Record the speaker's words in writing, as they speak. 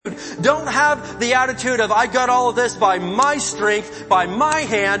Don't have the attitude of, I got all of this by my strength, by my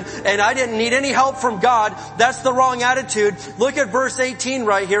hand, and I didn't need any help from God. That's the wrong attitude. Look at verse 18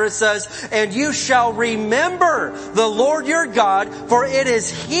 right here. It says, and you shall remember the Lord your God, for it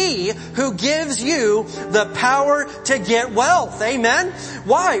is He who gives you the power to get wealth. Amen?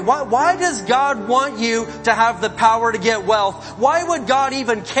 Why does God want you to have the power to get wealth? Why would God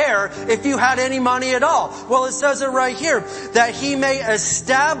even care if you had any money at all? Well, it says it right here, that He may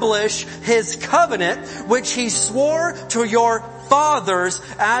establish His covenant, which He swore to your fathers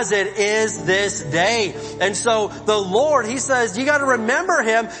as it is this day. And so the Lord, He says, you got to remember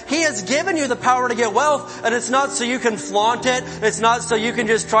Him. He has given you the power to get wealth, and it's not so you can flaunt it. It's not so you can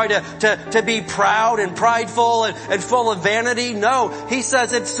just try to be proud and prideful and full of vanity. No, He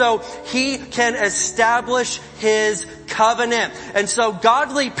says it's so He can establish His covenant. And so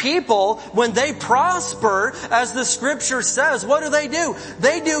godly people, when they prosper, as the scripture says, what do?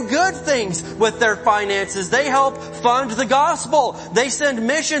 They do good things with their finances. They help fund the gospel. They send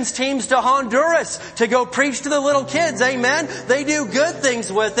missions teams to Honduras to go preach to the little kids. Amen. They do good things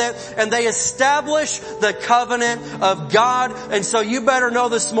with it, and they establish the covenant of God. And so you better know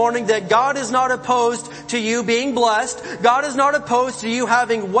this morning that God is not opposed to you being blessed. God is not opposed to you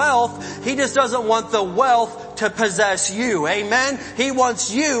having wealth. He just doesn't want the wealth to possess you. Amen. He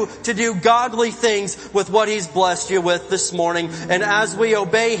wants you to do godly things with what He's blessed you with this morning. And as we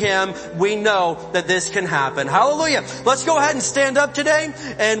obey Him, we know that this can happen. Hallelujah. Let's go ahead and stand up today,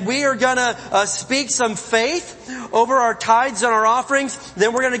 and we are gonna speak some faith over our tithes and our offerings.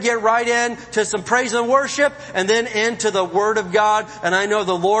 Then we're gonna get right into some praise and worship, and then into the Word of God. And I know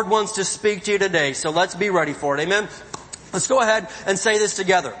the Lord wants to speak to you today, so let's be ready for it. Amen. Let's go ahead and say this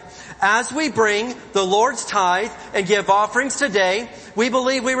together. As we bring the Lord's tithe and give offerings today, we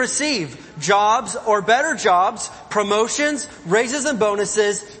believe we receive jobs or better jobs, promotions, raises and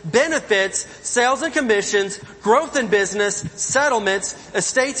bonuses, benefits, sales and commissions, growth in business, settlements,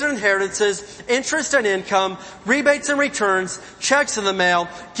 estates and inheritances, interest and income, rebates and returns, checks in the mail,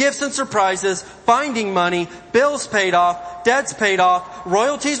 gifts and surprises, binding money, bills paid off, debts paid off,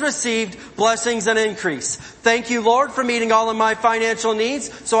 royalties received, blessings and increase. Thank you, Lord, for meeting all of my financial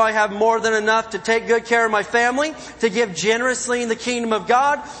needs, so I have more than enough to take good care of my family, to give generously in the kingdom of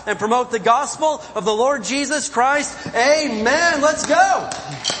God, and promote the gospel of the Lord Jesus Christ. Amen. Let's go.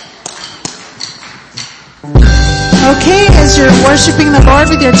 Okay, as you're worshiping the Lord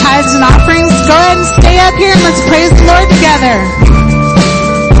with your tithes and offerings, go ahead and stay up here and let's praise the Lord together.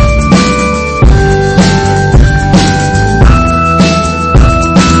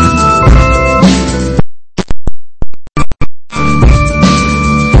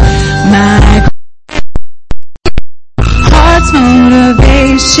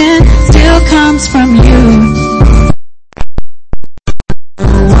 Motivation still comes from you.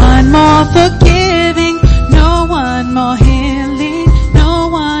 No one more forgiving, no one more healing, no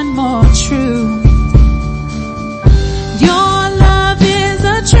one more true. Your love is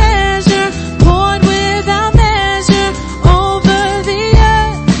a treasure poured without measure over the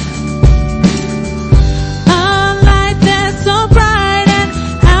earth. A light that's so bright and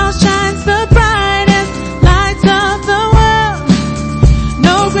outshines the brightest lights of the world.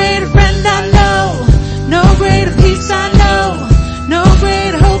 No greater friend I know, no greater peace I know, no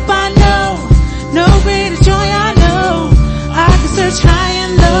greater hope I know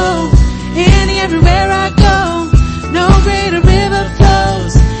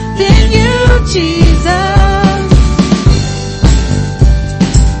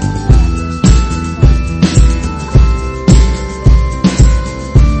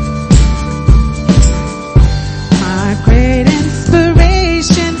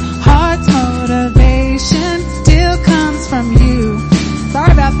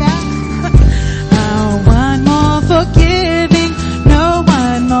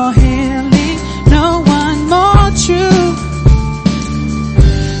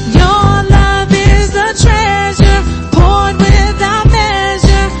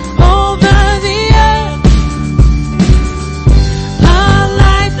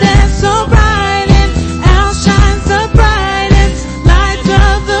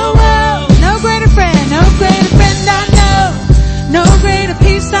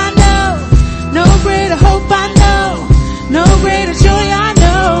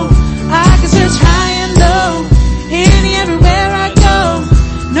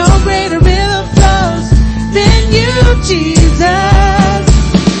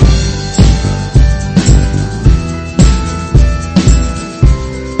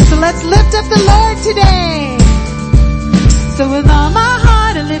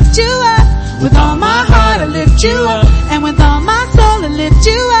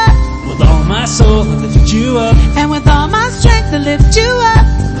lift you up.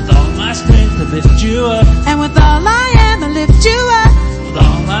 With all my strength to lift you up. And with all I am, I lift you up. With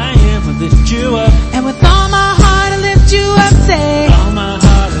all I am, I lift you up. And with all my heart, I lift you up, say. With all my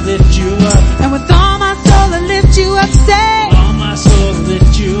heart, I lift you up. And with all my soul, I lift you up, say. With all my soul, I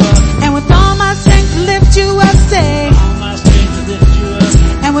lift you up. And with all my strength, I lift you up, say. With all my strength, I lift you up.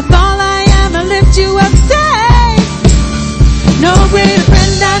 And with all I am, I lift you up, say. No greater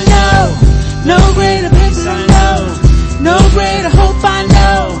friend I know. No greater peace I know. No greater hope I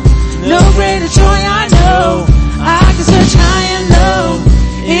know. No greater joy I know. I can search high and low.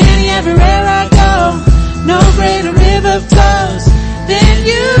 Everywhere I go. No greater river flows than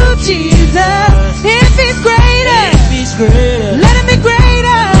you, Jesus. If He's greater, If He's greater, let Him be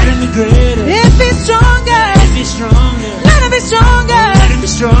greater. let Him be greater. If He's stronger, If He's stronger, let Him be stronger. let Him be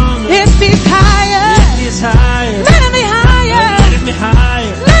stronger. If He's higher, If He's higher, let Him be higher. let Him be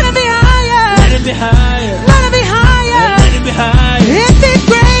higher. Let Him be higher. Let Him be higher. Let Him be higher. Let Him be higher. If He's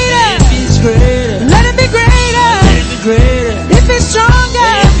greater, If He's greater, let Him be greater. let Him be greater. If He's stronger,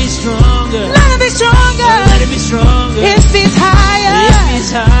 If He's stronger, let Him be stronger. let Him be stronger. If He's higher, If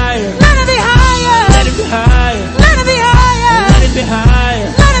He's higher, let Him be higher. let Him be higher. Let Him be higher. Let Him be higher.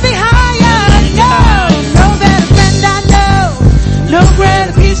 Let Him be higher. No better friend I know. No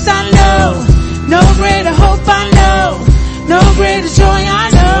greater peace I know. No greater hope I know. No greater joy I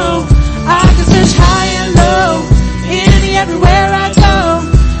know. I can search high and low. Everywhere I go.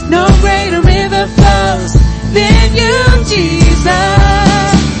 No greater river flows than you,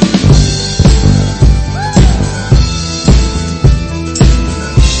 Jesus.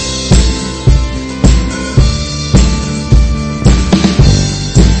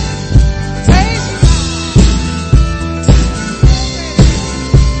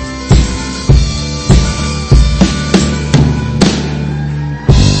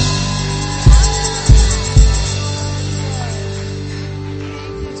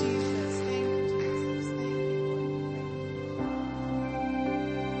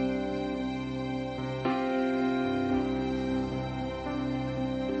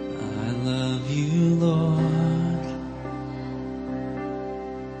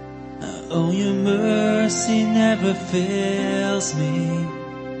 Fails me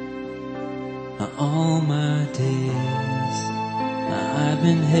all my days. I've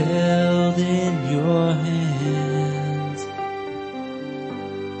been held in your hands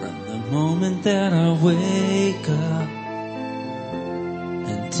from the moment that I wake up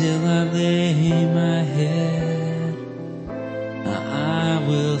until I lay my head. I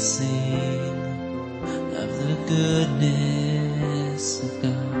will sing of the goodness of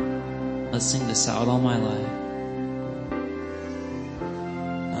God. Let's sing this out all my life.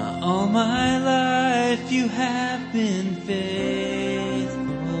 All my life you have been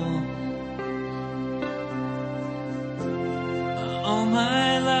faithful. All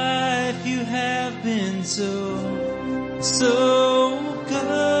my life you have been so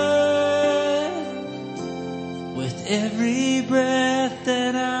good. With every breath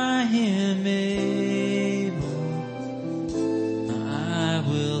that I am able, I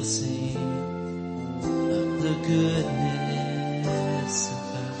will sing of the goodness of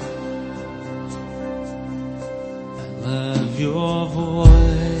love your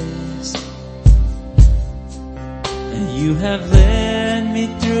voice, and you have led me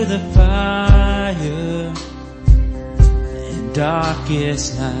through the fire and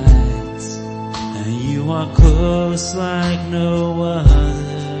darkest nights, and you are close like no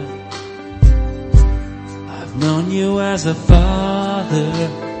other. I've known you as a father,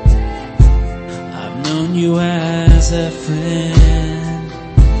 I've known you as a friend.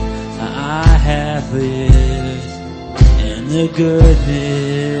 I have lived the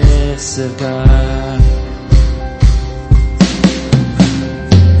goodness of God.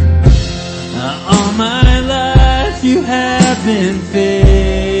 All my life you have been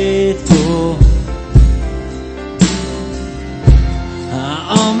faithful.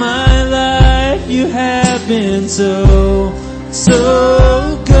 All my life you have been so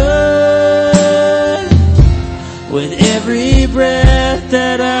good. With every breath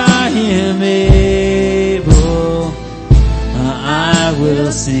that I am able, I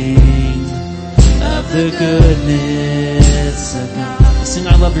will sing of the goodness of God. Sing,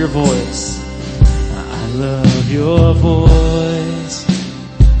 I love your voice. I love your voice.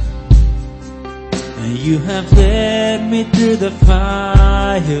 And you have led me through the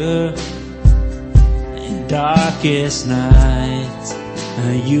fire and darkest nights.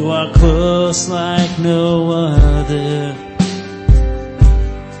 And you are close like no other.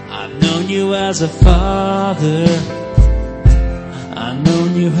 I've known you as a father, I've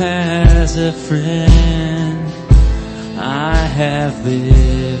known you as a friend. I have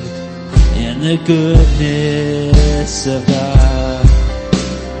lived in the goodness of God.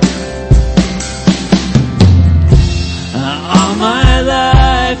 All my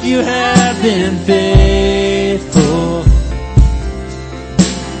life you have been faithful.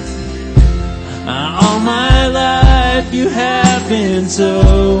 All my life you have been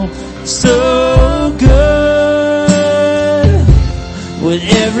so, so good. With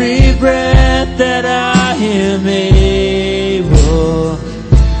every breath that I am able,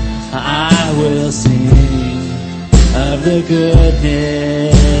 I will sing of the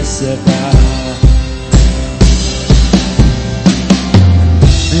goodness of God.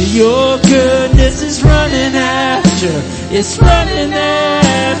 Your goodness is running after, it's running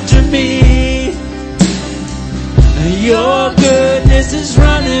after me. Your goodness is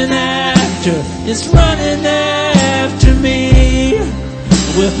running after, it's running after me.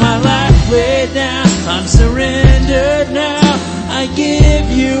 With my life laid down, I'm surrendered now. I give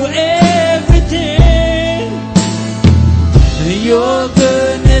you everything. Your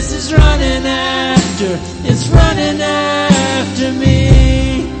goodness is running after, it's running after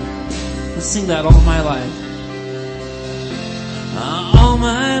me. Let's sing that all my life. All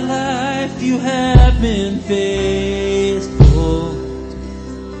my life you have been faithful.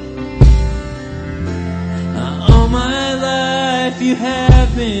 All my life you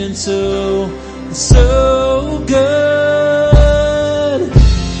have been so, so good.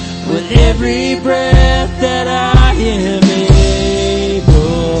 With every breath that I am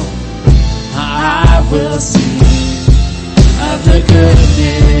able, I will sing of the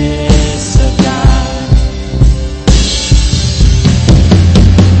goodness of God.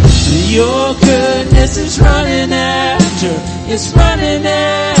 Your goodness is running after, it's running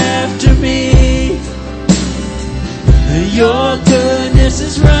after me. Your goodness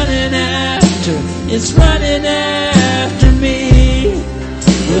is running after, it's running after me.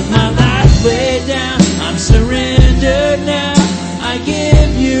 With my life laid down, I'm surrendered now. I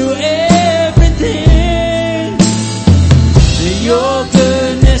give you everything. Your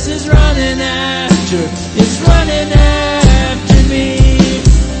goodness is running after, it's running after me.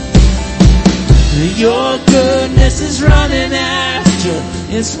 Your goodness is running after,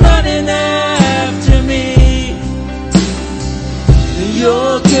 it's running after me.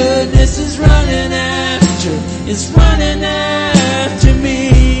 Your goodness is running after, it's running after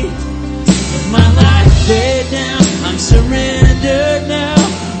me. With my life laid down, I'm surrendered now.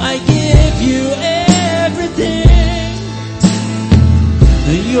 I give you everything.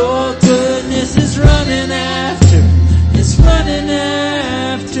 Your goodness is running after, it's running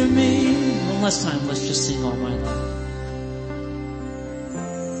after me. One last time, let's just sing all my life.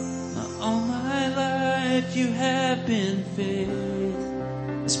 All my life you have been faithful.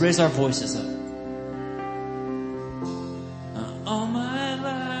 Let's raise our voices up. All my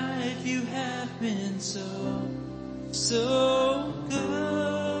life you have been so, so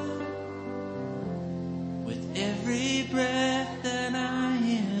good. With every breath that I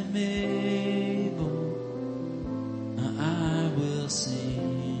am able, I will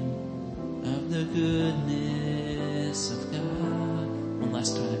sing of the goodness of God. One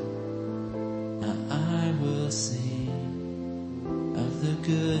last time. I will sing of the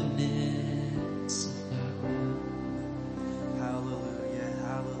goodness of God. Hallelujah,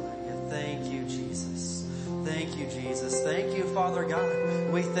 hallelujah. Thank you, Jesus. Thank you, Jesus. Thank you, Father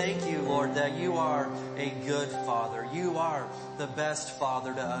God. We thank you, Lord, that you are a good Father. You are the best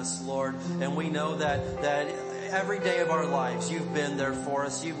Father to us, Lord. And we know that every day of our lives, you've been there for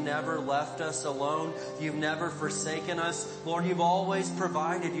us. You've never left us alone. You've never forsaken us. Lord, you've always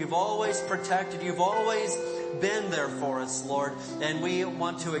provided. You've always protected. You've always been there for us, Lord. And we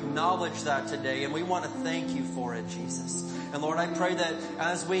want to acknowledge that today. And we want to thank you for it, Jesus. And Lord, I pray that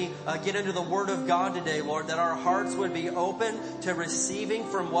as we get into the Word of God today, Lord, that our hearts would be open to receiving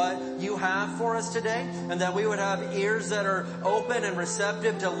from what you have for us today, and that we would have ears that are open and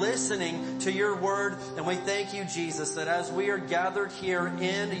receptive to listening to your Word. And we thank you, Jesus, that as we are gathered here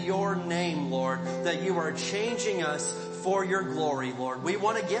in your name, Lord, that you are changing us for your glory, Lord. We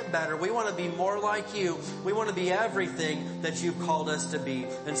want to get better. We want to be more like you. We want to be everything that you've called us to be.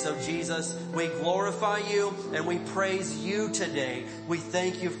 And so, Jesus, we glorify you and we praise you today. We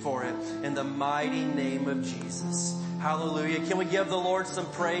thank you for it in the mighty name of Jesus. Hallelujah. Can we give the Lord some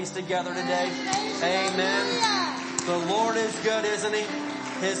praise together today? Amen. The Lord is good, isn't he?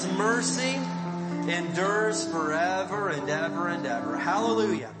 His mercy endures forever and ever and ever.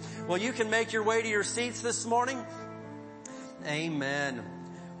 Hallelujah. Well, you can make your way to your seats this morning. Amen.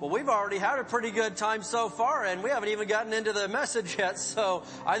 Well, we've already had a pretty good time so far, and we haven't even gotten into the message yet, so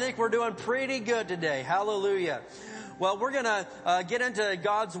I think we're doing pretty good today. Hallelujah. Well, we're gonna get into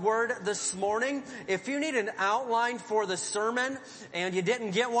God's Word this morning. If you need an outline for the sermon and you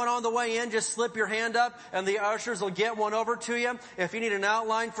didn't get one on the way in, just slip your hand up and the ushers will get one over to you. If you need an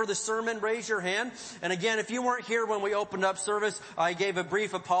outline for the sermon, raise your hand. And again, if you weren't here when we opened up service, I gave a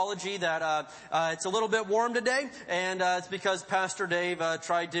brief apology that it's a little bit warm today, and it's because Pastor Dave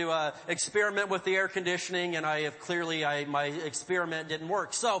tried to experiment with the air conditioning, and my experiment didn't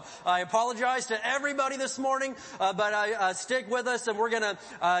work. So I apologize to everybody this morning, but stick with us, and we're going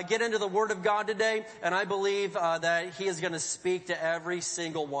to get into the Word of God today, and I believe that He is going to speak to every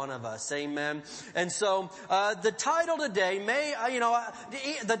single one of us. Amen. And so the title today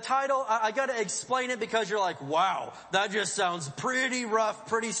I got to explain it because you're like, wow, that just sounds pretty rough,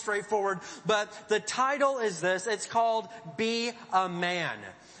 pretty straightforward. But the title is this. It's called Be a Man.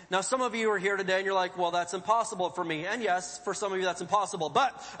 Now, some of you are here today and you're like, well, that's impossible for me. And yes, for some of you that's impossible.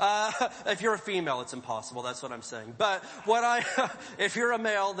 But if you're a female, it's impossible. That's what I'm saying. But if you're a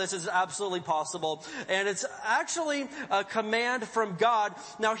male, this is absolutely possible. And it's actually a command from God.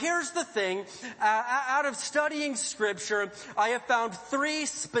 Now, here's the thing. Out of studying Scripture, I have found 3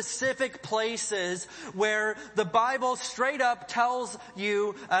 specific places where the Bible straight up tells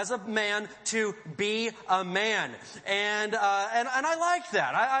you as a man to be a man. And I like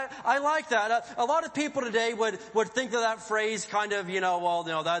that. I like that. A lot of people today would think of that phrase kind of,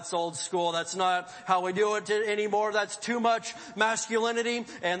 that's old school. That's not how we do it anymore. That's too much masculinity,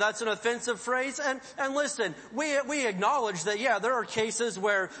 and that's an offensive phrase. And listen, we acknowledge that, yeah, there are cases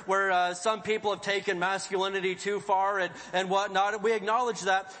where some people have taken masculinity too far and whatnot. We acknowledge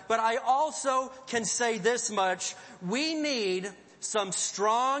that. But I also can say this much. We need some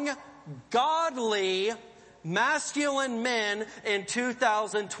strong, godly, masculine men in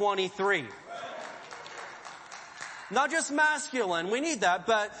 2023. Not just masculine, we need that,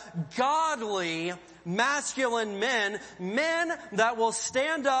 but godly, masculine men that will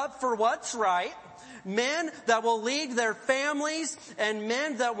stand up for what's right, men that will lead their families, and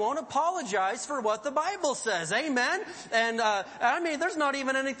men that won't apologize for what the Bible says. Amen? And there's not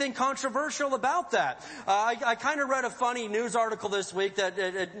even anything controversial about that. I kind of read a funny news article this week that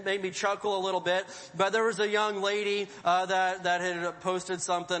it made me chuckle a little bit. But there was a young lady that had posted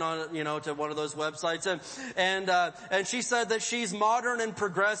something on to one of those websites, and she said that she's modern and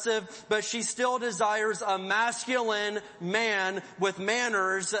progressive, but she still desires a masculine man with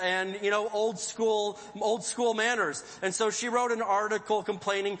manners and old school manners. And so she wrote an article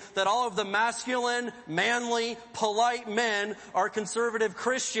complaining that all of the masculine, manly, polite men are conservative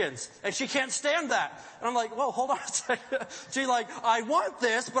Christians. And she can't stand that. And I'm like, whoa, hold on a second. She's like, I want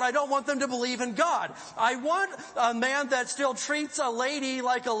this, but I don't want them to believe in God. I want a man that still treats a lady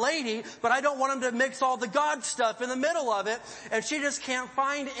like a lady, but I don't want him to mix all the God stuff in the middle of it. And she just can't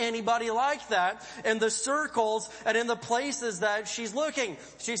find anybody like that in the circles and in the places that she's looking.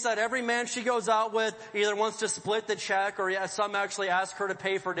 She said every man she goes out with either wants to split the check, or some actually ask her to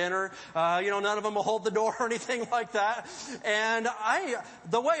pay for dinner. None of them will hold the door or anything like that. And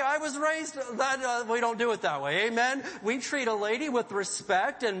the way I was raised, that we don't do it that way. Amen. We treat a lady with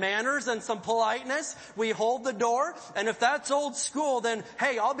respect and manners and some politeness. We hold the door. And if that's old school, then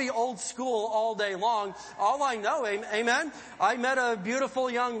hey, I'll be old school all day long. All I know, amen. I met a beautiful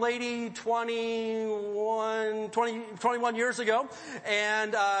young lady 21 years ago,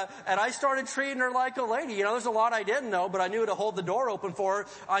 and I started treating her like a lady. There's a lot I didn't know, but I knew to hold the door open for her.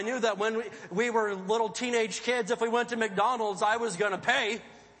 I knew that when we were little teenage kids, if we went to McDonald's, I was going to pay.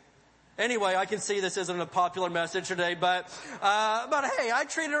 Anyway, I can see this isn't a popular message today, but hey, I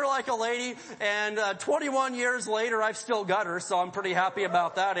treated her like a lady, and 21 years later, I've still got her, so I'm pretty happy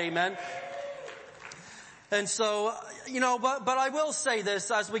about that. Amen. And so, but I will say this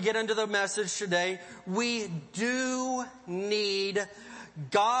as we get into the message today. We do need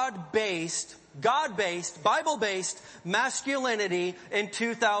God-based, Bible-based masculinity in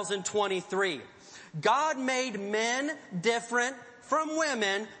 2023. God made men different from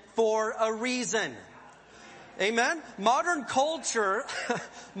women for a reason. Amen? Modern culture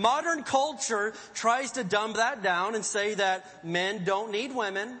tries to dumb that down and say that men don't need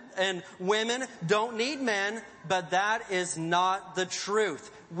women and women don't need men, but that is not the truth.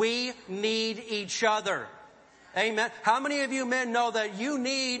 We need each other. Amen. How many of you men know that you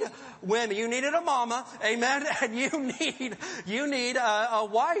need women? You needed a mama. Amen. And you need a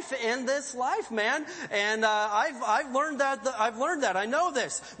wife in this life, man. And I've learned that. I know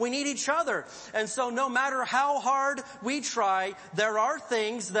this. We need each other. And so no matter how hard we try, there are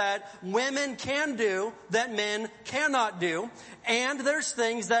things that women can do that men cannot do. And there's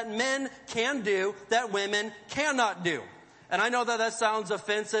things that men can do that women cannot do. And I know that that sounds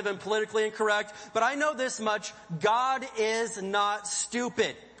offensive and politically incorrect, but I know this much: God is not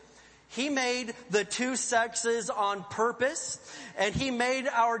stupid. He made the two sexes on purpose, and He made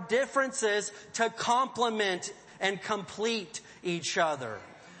our differences to complement and complete each other.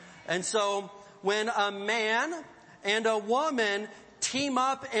 And so when a man and a woman team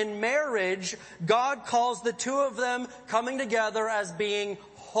up in marriage, God calls the two of them coming together as being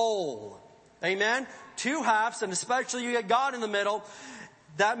whole. Amen? Two halves, and especially you get God in the middle,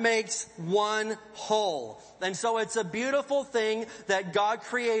 that makes one whole. And so it's a beautiful thing that God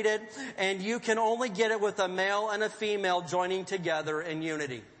created, and you can only get it with a male and a female joining together in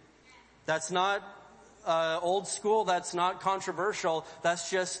unity. That's not old school. That's not controversial. That's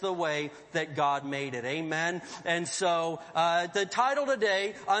just the way that God made it. Amen. And so the title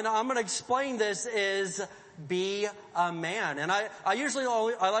today, and I'm going to explain this, is Be a Man. And I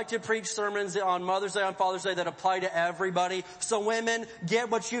like to preach sermons on Mother's Day, on Father's Day, that apply to everybody. So women,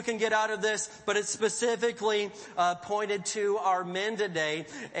 get what you can get out of this, but it's specifically pointed to our men today.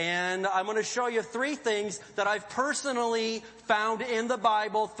 And I'm going to show you three things that I've personally found in the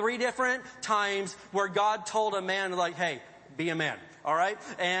Bible, 3 different times where God told a man, like, hey, be a man. All right.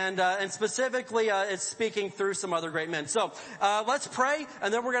 And specifically, it's speaking through some other great men. So, let's pray,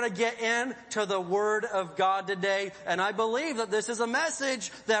 and then we're going to get into the Word of God today. And I believe that this is a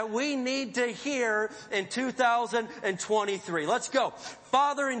message that we need to hear in 2023. Let's go.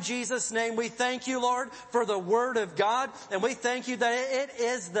 Father, in Jesus' name, we thank you, Lord, for the Word of God. And we thank you that it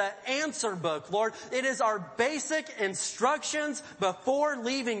is the answer book, Lord. It is our basic instructions before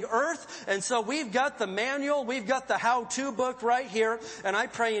leaving earth. And so we've got the manual, we've got the how-to book right here. And I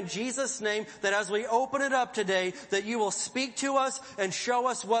pray in Jesus' name that as we open it up today, that you will speak to us and show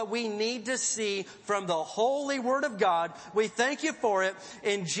us what we need to see from the holy Word of God. We thank you for it.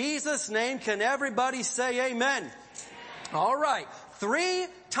 In Jesus' name, can everybody say amen? All right. 3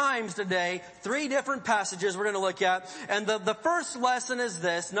 times today, 3 different passages we're going to look at. And the first lesson is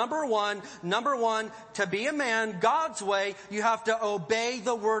this. Number one, to be a man God's way, you have to obey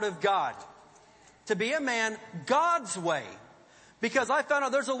the Word of God. To be a man God's way. Because I found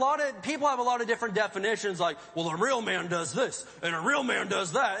out there's people have a lot of different definitions, like, well, a real man does this, and a real man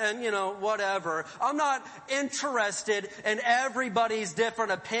does that, and whatever. I'm not interested in everybody's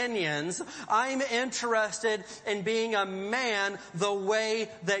different opinions. I'm interested in being a man the way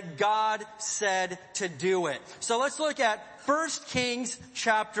that God said to do it. So let's look at 1 Kings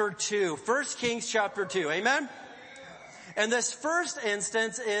chapter 2. 1 Kings chapter 2. Amen? And this first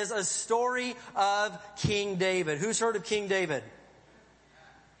instance is a story of King David. Who's heard of King David?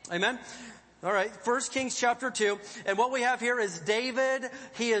 Amen? All right, 1 Kings chapter 2. And what we have here is David.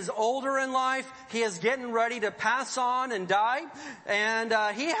 He is older in life. He is getting ready to pass on and die. And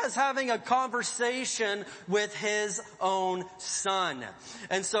he is having a conversation with his own son.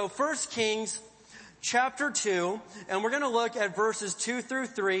 And so 1 Kings chapter 2, and we're going to look at verses 2 through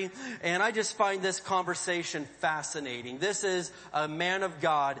 3, and I just find this conversation fascinating. This is a man of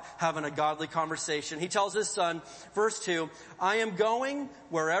God having a godly conversation. He tells his son, verse 2, I am going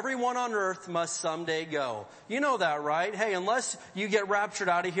where everyone on earth must someday go. You know that, right? Hey, unless you get raptured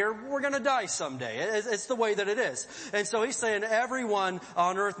out of here, we're going to die someday. It's the way that it is. And so he's saying everyone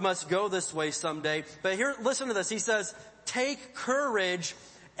on earth must go this way someday. But here, listen to this. He says, take courage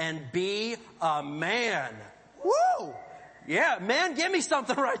and be a man. Woo! Yeah, man, give me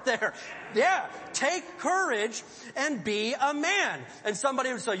something right there. Yeah, take courage and be a man. And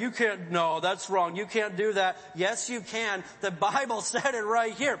somebody would say, no, that's wrong. You can't do that. Yes, you can. The Bible said it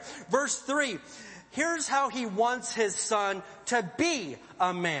right here. Verse 3. Here's how he wants his son to be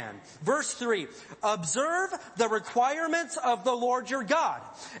a man. Verse 3, observe the requirements of the Lord your God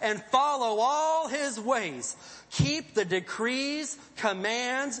and follow all his ways. Keep the decrees,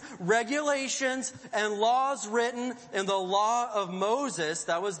 commands, regulations, and laws written in the law of Moses.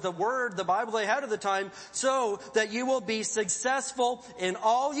 That was the Bible they had at the time, so that you will be successful in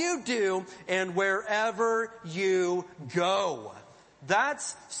all you do and wherever you go.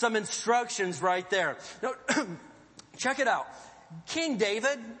 That's some instructions right there. Now, check it out. King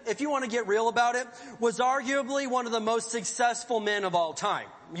David, if you want to get real about it, was arguably one of the most successful men of all time.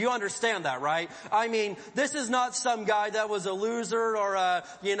 You understand that, right? I mean, this is not some guy that was a loser or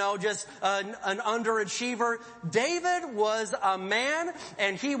just an underachiever. David was a man,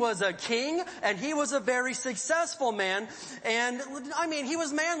 and he was a king, and he was a very successful man. And I mean, he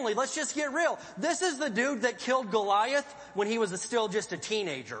was manly. Let's just get real. This is the dude that killed Goliath when he was still just a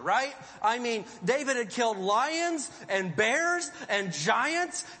teenager, right? I mean, David had killed lions and bears and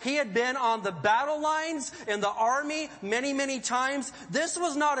giants. He had been on the battle lines in the army many, many times. This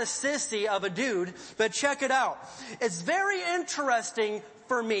was not a sissy of a dude, but check it out. It's very interesting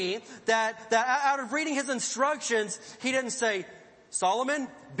for me that out of reading his instructions, he didn't say, Solomon,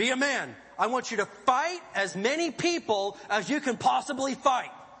 be a man. I want you to fight as many people as you can possibly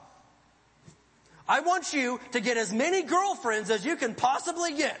fight. I want you to get as many girlfriends as you can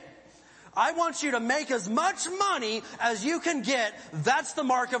possibly get. I want you to make as much money as you can get. That's the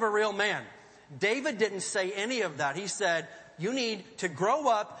mark of a real man. David didn't say any of that. He said, you need to grow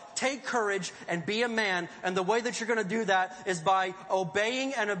up, take courage, and be a man. And the way that you're going to do that is by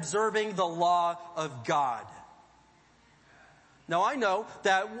obeying and observing the law of God. Now I know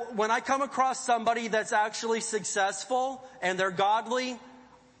that when I come across somebody that's actually successful and they're godly,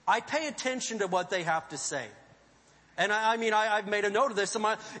 I pay attention to what they have to say. And I've made a note of this.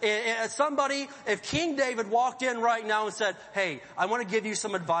 Somebody, if King David walked in right now and said, hey, I want to give you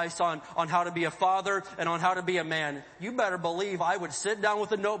some advice on how to be a father and on how to be a man, you better believe I would sit down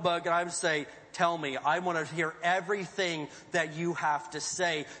with a notebook and I would say, tell me, I want to hear everything that you have to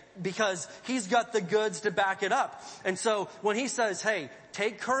say, because he's got the goods to back it up. And so when he says, hey,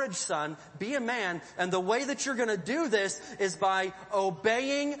 take courage, son, be a man, and the way that you're going to do this is by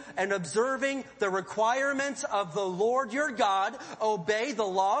obeying and observing the requirements of the Lord your God. Obey the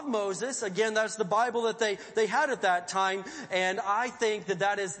law of Moses. Again, that's the Bible that they had at that time, and I think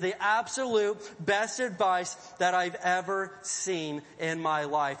that is the absolute best advice that I've ever seen in my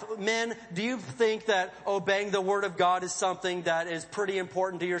life. Men, do you think that obeying the Word of God is something that is pretty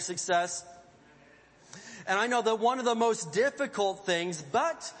important to your success? And I know that one of the most difficult things,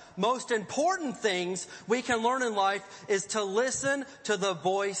 but most important things we can learn in life is to listen to the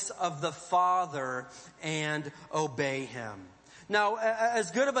voice of the Father and obey Him. Now,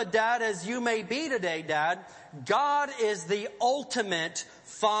 as good of a dad as you may be today, Dad, God is the ultimate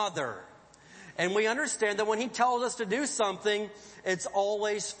Father. And we understand that when He tells us to do something, it's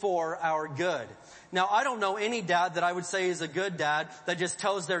always for our good. Now, I don't know any dad that I would say is a good dad that just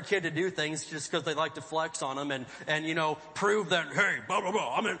tells their kid to do things just because they like to flex on them and prove that, hey, blah, blah,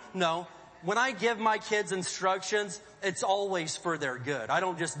 blah. No. When I give my kids instructions, it's always for their good. I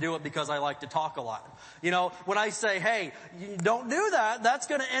don't just do it because I like to talk a lot. When I say, hey, don't do that, that's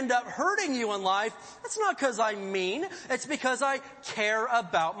going to end up hurting you in life. It's not because I'm mean. It's because I care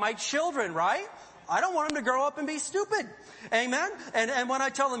about my children, right? I don't want them to grow up and be stupid. Amen? And when I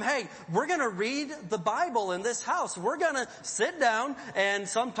tell them, hey, we're going to read the Bible in this house. We're going to sit down, and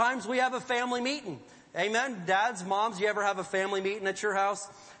sometimes we have a family meeting. Amen? Dads, moms, you ever have a family meeting at your house?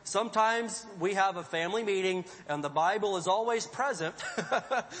 Sometimes we have a family meeting and the Bible is always present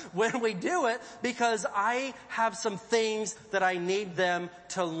when we do it, because I have some things that I need them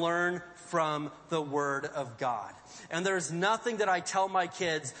to learn from the Word of God. And there's nothing that I tell my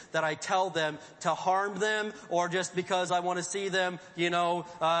kids that I tell them to harm them or just because I want to see them,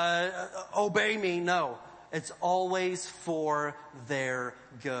 obey me. No. It's always for their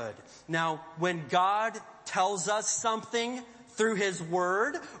good. Now, when God tells us something through His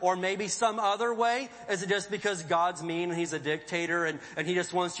Word or maybe some other way, is it just because God's mean and He's a dictator and He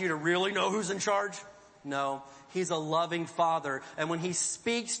just wants you to really know who's in charge? No. He's a loving Father. And when He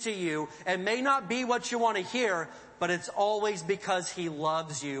speaks to you, it may not be what you want to hear, but it's always because He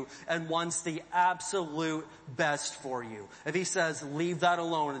loves you and wants the absolute best for you. If He says, leave that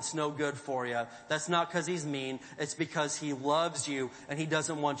alone, it's no good for you, that's not because He's mean. It's because He loves you and He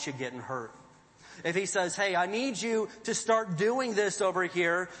doesn't want you getting hurt. If He says, hey, I need you to start doing this over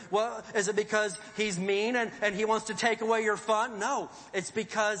here, well, is it because He's mean and He wants to take away your fun? No, it's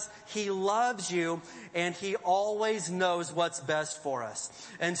because He loves you and He always knows what's best for us.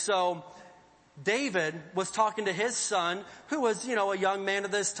 And so David was talking to his son, who was, a young man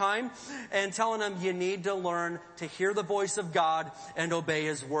at this time, and telling him, you need to learn to hear the voice of God and obey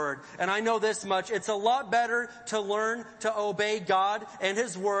His Word. And I know this much, it's a lot better to learn to obey God and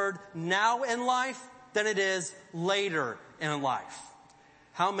His Word now in life than it is later in life.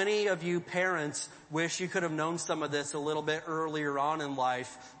 How many of you parents wish you could have known some of this a little bit earlier on in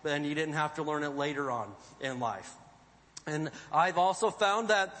life, but then you didn't have to learn it later on in life? And I've also found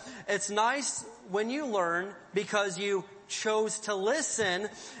that it's nice when you learn because you chose to listen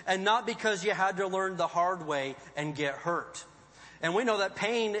and not because you had to learn the hard way and get hurt. And we know that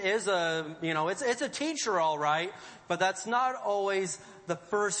pain is it's a teacher, all right, but that's not always the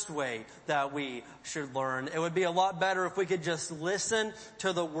first way that we should learn. It would be a lot better if we could just listen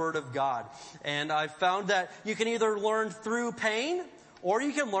to the Word of God. And I've found that you can either learn through pain or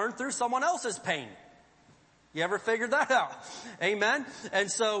you can learn through someone else's pain. You ever figured that out? Amen?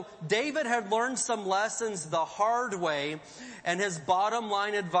 And so David had learned some lessons the hard way, and his bottom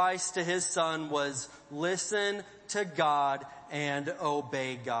line advice to his son was listen to God and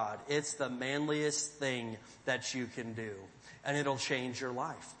obey God. It's the manliest thing that you can do, and it'll change your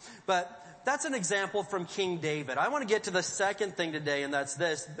life. But that's an example from King David. I want to get to the second thing today, and that's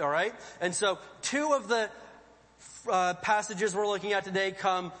this, all right? And so two of the passages we're looking at today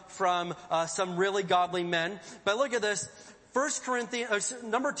come from some really godly men. But look at this. 1 Corinthians,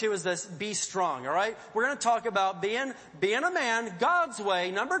 number 2 is this, be strong, all right? We're going to talk about being a man God's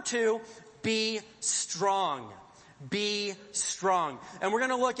way. Number 2, be strong. Be strong. And we're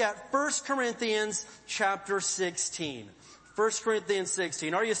going to look at 1 Corinthians chapter 16. 1 Corinthians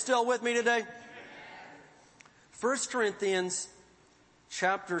 16. Are you still with me today? 1 Corinthians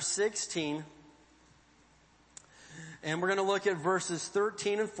chapter 16. And we're going to look at verses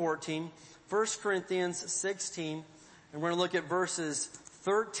 13 and 14. 1 Corinthians 16. And we're going to look at verses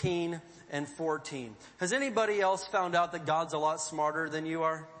 13 and 14. Has anybody else found out that God's a lot smarter than you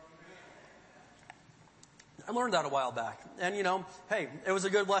are? I learned that a while back. And hey, it was a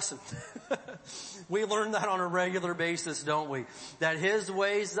good lesson. We learn that on a regular basis, don't we? That His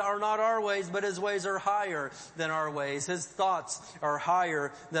ways are not our ways, but His ways are higher than our ways. His thoughts are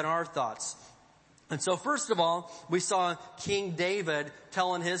higher than our thoughts. And so first of all, we saw King David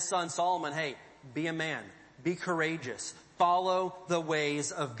telling his son Solomon, hey, be a man. Be courageous. Follow the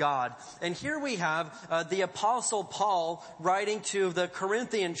ways of God. And here we have the Apostle Paul writing to the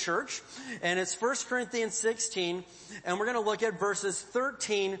Corinthian church. And it's 1 Corinthians 16. And we're going to look at verses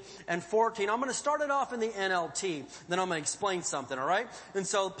 13 and 14. I'm going to start it off in the NLT. Then I'm going to explain something, all right? And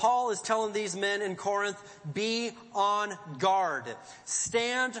so Paul is telling these men in Corinth, be on guard.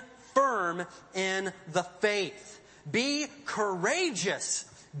 Stand firm in the faith. Be courageous.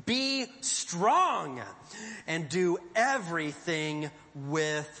 Be strong and do everything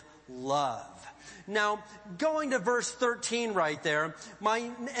with love. Now, going to verse 13 right there, my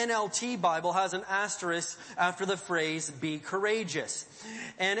NLT Bible has an asterisk after the phrase, be courageous.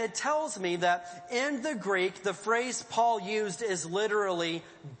 And it tells me that in the Greek, the phrase Paul used is literally,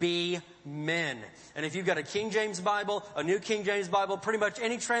 be men. And if you've got a King James Bible, a New King James Bible, pretty much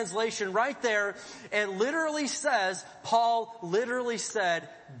any translation right there, it literally says, Paul literally said,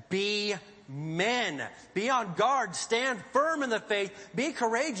 be men. Be on guard. Stand firm in the faith. Be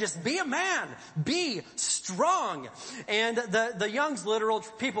courageous. Be a man. Be strong. And the Young's literal,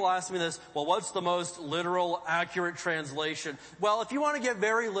 people ask me this, well, what's the most literal, accurate translation? Well, if you want to get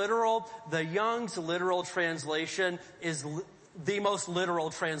very literal, the Young's literal translation is the most literal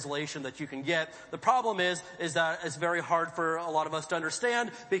translation that you can get. The problem is that it's very hard for a lot of us to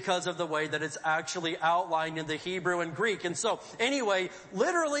understand because of the way that it's actually outlined in the Hebrew and Greek. And so anyway,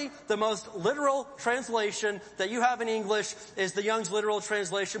 literally the most literal translation that you have in English is the Young's literal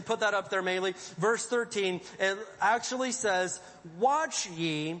translation. Put that up there, Maylee. Verse 13, it actually says, watch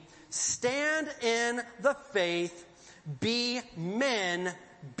ye, stand in the faith, be men,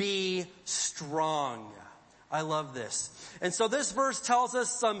 be strong. I love this. And so this verse tells us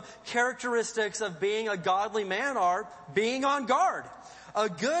some characteristics of being a godly man are being on guard. A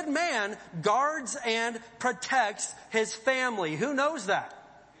good man guards and protects his family. Who knows that?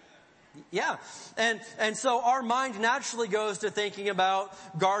 Yeah. And so our mind naturally goes to thinking about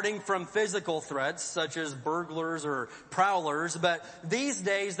guarding from physical threats such as burglars or prowlers. But these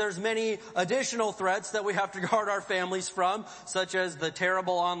days there's many additional threats that we have to guard our families from, such as the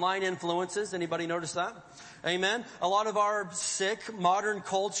terrible online influences. Anybody notice that? Amen. A lot of our sick modern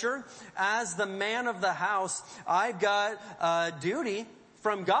culture, as the man of the house, I've got a duty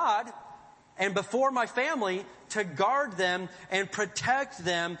from God and before my family to guard them and protect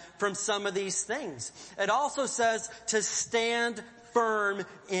them from some of these things. It also says to stand firm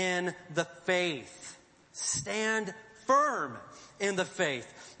in the faith. Stand firm in the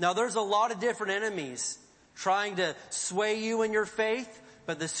faith. Now there's a lot of different enemies trying to sway you in your faith.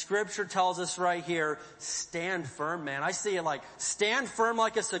 But the scripture tells us right here, stand firm, man. I see it like, stand firm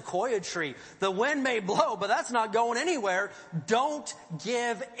like a sequoia tree. The wind may blow, but that's not going anywhere. Don't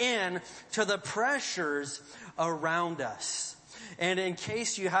give in to the pressures around us. And in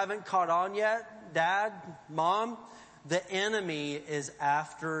case you haven't caught on yet, Dad, Mom, the enemy is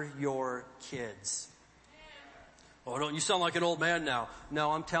after your kids. Oh, don't you sound like an old man now.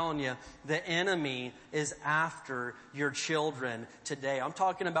 No, I'm telling you, the enemy is after your children today. I'm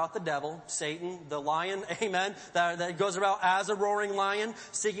talking about the devil, Satan, the lion, amen, that goes about as a roaring lion,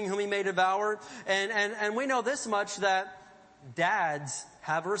 seeking whom he may devour. And we know this much, that dads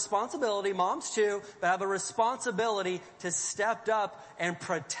have a responsibility, moms too, but have a responsibility to step up and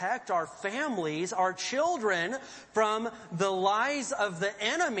protect our families, our children, from the lies of the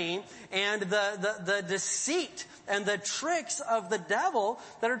enemy and the deceit and the tricks of the devil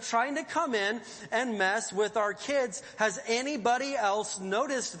that are trying to come in and mess with our kids. Has anybody else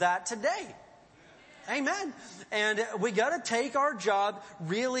noticed that today? Amen. And we gotta take our job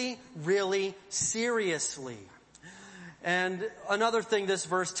really, really seriously. And another thing this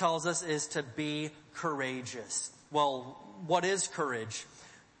verse tells us is to be courageous. Well, what is courage?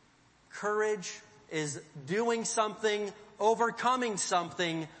 Courage is doing something, overcoming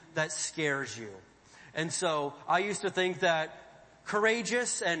something that scares you. And so I used to think that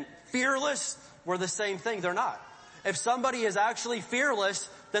courageous and fearless were the same thing. They're not. If somebody is actually fearless,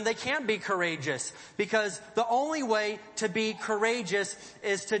 then they can't be courageous, because the only way to be courageous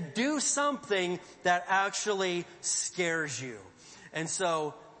is to do something that actually scares you. And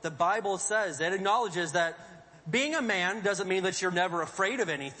so the Bible says, it acknowledges that being a man doesn't mean that you're never afraid of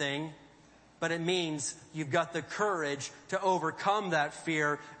anything, but it means you've got the courage to overcome that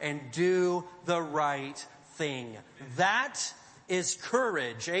fear and do the right thing. That is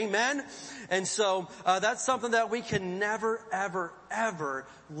courage. Amen? And so that's something that we can never, ever, ever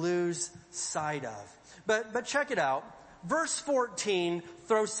lose sight of. But check it out. Verse 14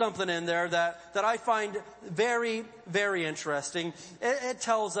 throws something in there that I find very, very interesting. It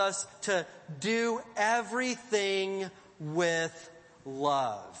tells us to do everything with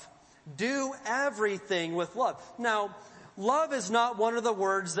love. Do everything with love. Now, love is not one of the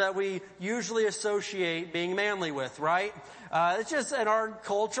words that we usually associate being manly with, right? It's just in our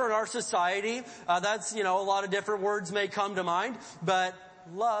culture, in our society, that's, a lot of different words may come to mind, but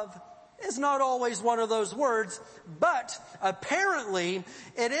love is not always one of those words, but apparently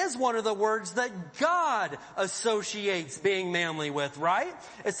it is one of the words that God associates being manly with, right?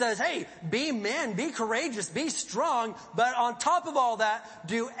 It says, hey, be men, be courageous, be strong, but on top of all that,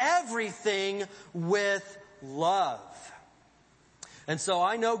 do everything with love. And so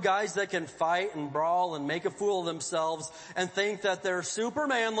I know guys that can fight and brawl and make a fool of themselves and think that they're super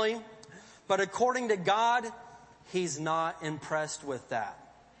manly, but according to God, He's not impressed with that.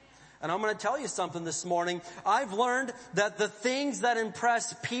 And I'm going to tell you something this morning. I've learned that the things that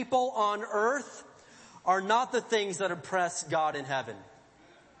impress people on earth are not the things that impress God in heaven.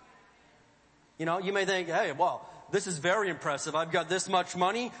 You may think, hey, well, this is very impressive. I've got this much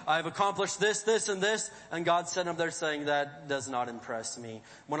money. I've accomplished this, this, and this. And God's sitting up there saying, that does not impress me.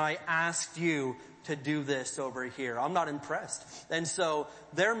 When I asked you to do this over here, I'm not impressed. And so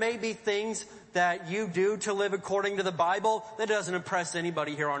there may be things that you do to live according to the Bible that doesn't impress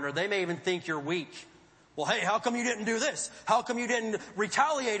anybody here on earth. They may even think you're weak. Well, hey, how come you didn't do this? How come you didn't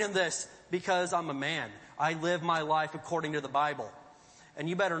retaliate in this? Because I'm a man. I live my life according to the Bible. And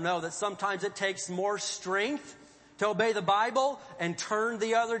you better know that sometimes it takes more strength to obey the Bible and turn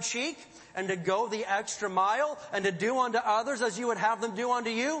the other cheek and to go the extra mile and to do unto others as you would have them do unto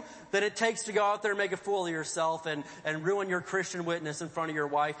you than it takes to go out there and make a fool of yourself and ruin your Christian witness in front of your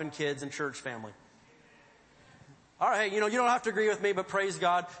wife and kids and church family. All right, you don't have to agree with me, but praise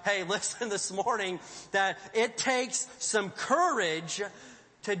God. Hey, listen this morning that it takes some courage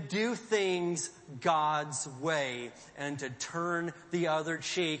to do things God's way and to turn the other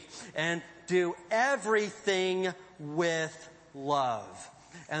cheek and do everything with love.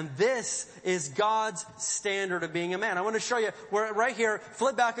 And this is God's standard of being a man. I want to show you, we're right here,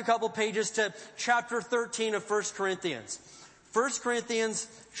 flip back a couple pages to chapter 13 of 1 Corinthians. 1 Corinthians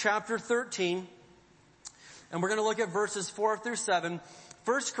chapter 13, and we're going to look at verses 4 through 7.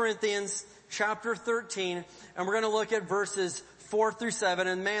 1 Corinthians chapter 13, and we're going to look at verses 4 through 7.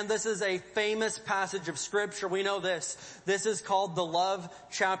 And man, this is a famous passage of scripture. We know this. This is called the love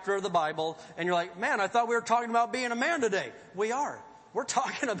chapter of the Bible. And you're like, man, I thought we were talking about being a man today. We are. We're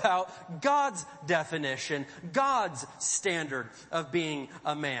talking about God's definition, God's standard of being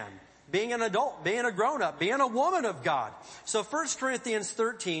a man. Being an adult, being a grown-up, being a woman of God. So 1 Corinthians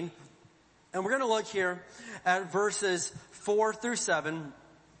 13, and we're going to look here at verses 4 through 7.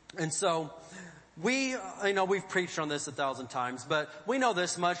 And so we've preached on this 1,000 times, but we know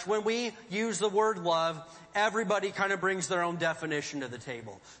this much. When we use the word love, everybody kind of brings their own definition to the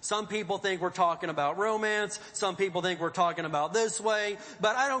table. Some people think we're talking about romance. Some people think we're talking about this way.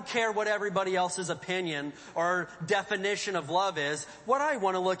 But I don't care what everybody else's opinion or definition of love is. What I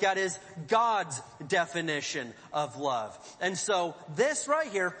want to look at is God's definition of love. And so this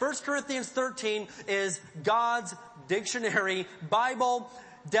right here, 1 Corinthians 13, is God's dictionary, Bible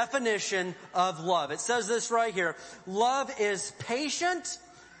definition of love. It says this right here. Love is patient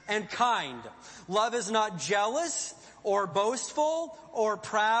and kind. Love is not jealous or boastful, or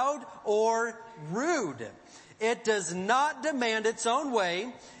proud, or rude. It does not demand its own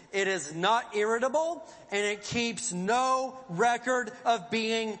way. It is not irritable, and it keeps no record of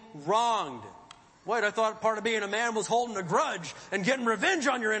being wronged. Wait, I thought part of being a man was holding a grudge and getting revenge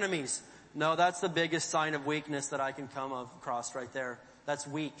on your enemies. No, that's the biggest sign of weakness that I can come across right there. That's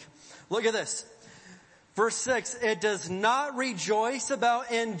weak. Look at this. Verse 6, it does not rejoice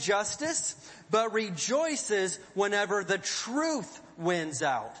about injustice, but rejoices whenever the truth wins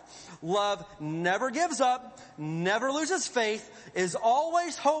out. Love never gives up, never loses faith, is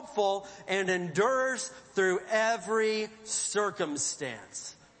always hopeful, and endures through every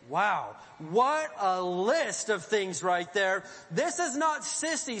circumstance. Wow, what a list of things right there. This is not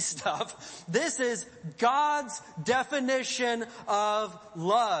sissy stuff. This is God's definition of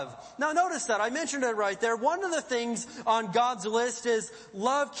love. Now notice that, I mentioned it right there. One of the things on God's list is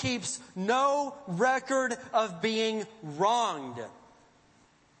love keeps no record of being wronged.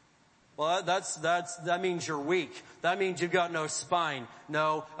 Well, that means you're weak. That means you've got no spine.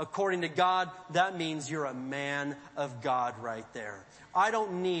 No, according to God, that means you're a man of God right there. I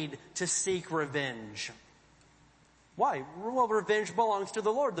don't need to seek revenge. Why? Well, revenge belongs to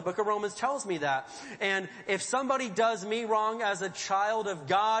the Lord. The book of Romans tells me that. And if somebody does me wrong as a child of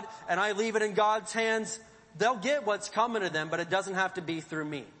God and I leave it in God's hands, they'll get what's coming to them, but it doesn't have to be through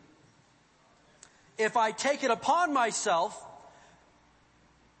me. If I take it upon myself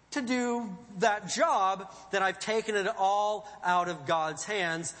to do that job, then I've taken it all out of God's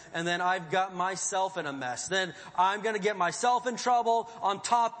hands, and then I've got myself in a mess. Then I'm going to get myself in trouble on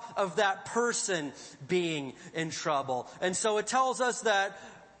top of that person being in trouble. And so it tells us that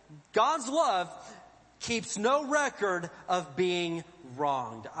God's love keeps no record of being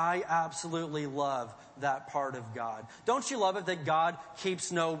wronged. I absolutely love that part of God. Don't you love it that God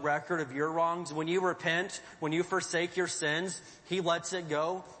keeps no record of your wrongs? When you repent, when you forsake your sins, He lets it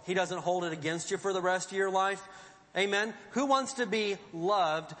go. He doesn't hold it against you for the rest of your life. Amen. Who wants to be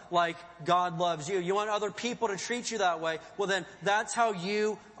loved like God loves you? You want other people to treat you that way? Well then, that's how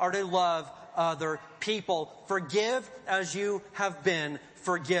you are to love other people. Forgive as you have been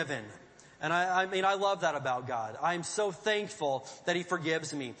forgiven. And I mean, I love that about God. I'm so thankful that He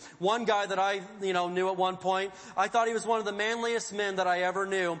forgives me. One guy that I, knew at one point, I thought he was one of the manliest men that I ever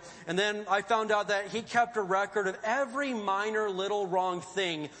knew. And then I found out that he kept a record of every minor little wrong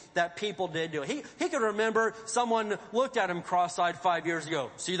thing that people did to him. He could remember someone looked at him cross-eyed 5 years ago.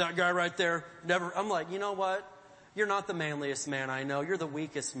 See that guy right there? Never. I'm like, you know what? You're not the manliest man I know. You're the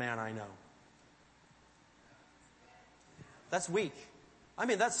weakest man I know. That's weak. I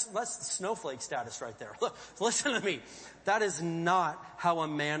mean, that's snowflake status right there. Look, listen to me. That is not how a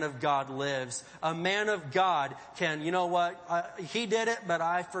man of God lives. A man of God can, you know what? He did it, but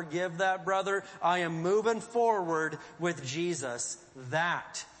I forgive that brother. I am moving forward with Jesus.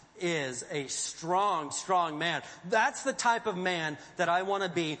 That is a strong, strong man. That's the type of man that I want to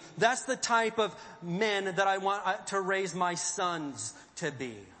be. That's the type of men that I want to raise my sons to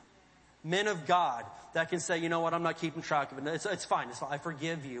be. Men of God that can say, you know what, I'm not keeping track of it. It's fine. It's fine. I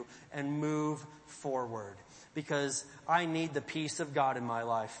forgive you and move forward because I need the peace of God in my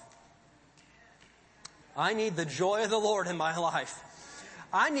life. I need the joy of the Lord in my life.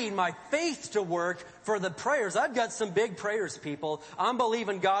 I need my faith to work for the prayers. I've got some big prayers, people. I'm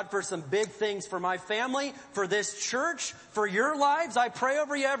believing God for some big things for my family, for this church, for your lives. I pray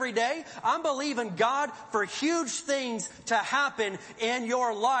over you every day. I'm believing God for huge things to happen in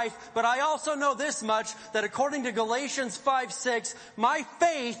your life. But I also know this much, that according to Galatians 5:6, my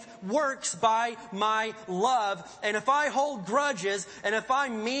faith works by my love. And if I hold grudges, and if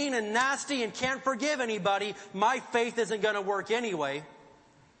I'm mean and nasty and can't forgive anybody, my faith isn't going to work anyway.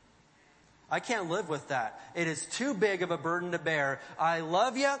 I can't live with that. It is too big of a burden to bear. I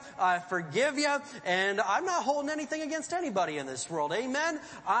love you, I forgive you, and I'm not holding anything against anybody in this world. Amen?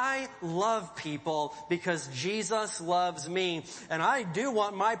 I love people because Jesus loves me. And I do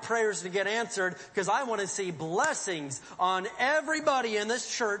want my prayers to get answered because I want to see blessings on everybody in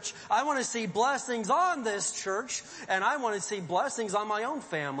this church. I want to see blessings on this church, and I want to see blessings on my own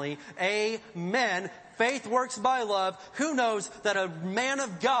family. Amen. Faith works by love. Who knows that a man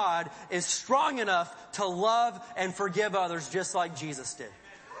of God is strong enough to love and forgive others just like Jesus did?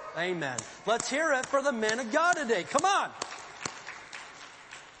 Amen. Let's hear it for the men of God today. Come on.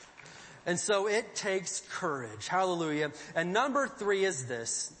 And so it takes courage. Hallelujah. And number 3 is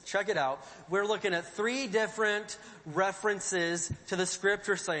this. Check it out. We're looking at 3 different references to the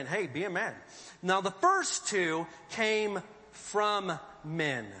scripture saying, hey, be a man. Now the first 2 came from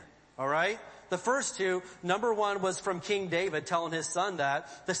men. All right? The first two, number one was from King David telling his son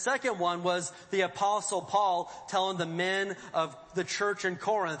that. The second one was the Apostle Paul telling the men of the church in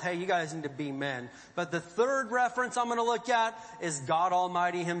Corinth, hey, you guys need to be men. But the third reference I'm going to look at is God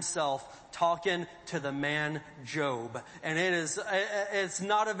Almighty himself talking to the man Job. And it's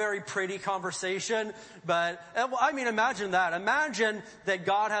not a very pretty conversation, but I mean, imagine that. Imagine that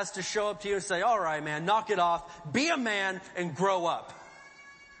God has to show up to you and say, all right, man, knock it off, be a man and grow up.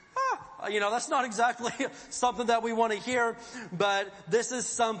 That's not exactly something that we want to hear, but this is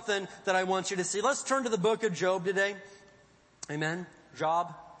something that I want you to see. Let's turn to the book of Job today. Amen.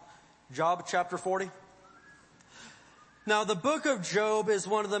 Job chapter 40. Now, the book of Job is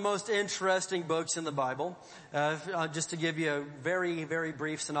one of the most interesting books in the Bible. Just to give you a very, very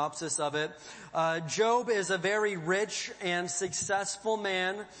brief synopsis of it. Job is a very rich and successful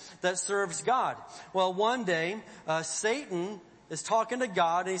man that serves God. Well, one day, Satan is talking to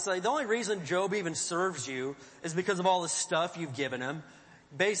God, and he's like, the only reason Job even serves you is because of all the stuff you've given him.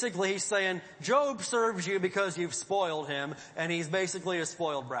 Basically, he's saying, Job serves you because you've spoiled him, and he's basically a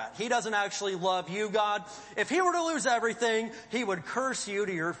spoiled brat. He doesn't actually love you, God. If he were to lose everything, he would curse you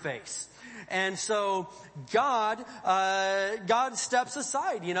to your face. And so God steps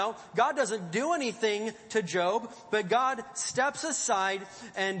aside, God doesn't do anything to Job, but God steps aside,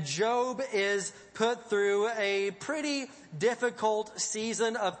 and Job is put through a pretty difficult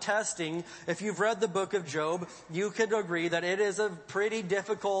season of testing. If you've read the book of Job, you could agree that it is a pretty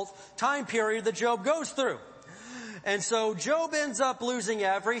difficult time period that Job goes through. And so Job ends up losing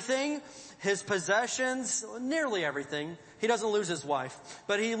everything. His possessions, nearly everything. He doesn't lose his wife,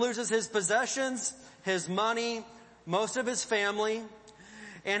 but he loses his possessions, his money, most of his family.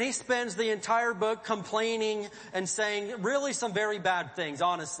 And he spends the entire book complaining and saying really some very bad things,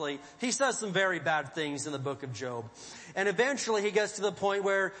 honestly. He says some very bad things in the book of Job. And eventually he gets to the point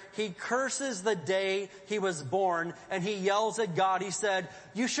where he curses the day he was born, and he yells at God. He said,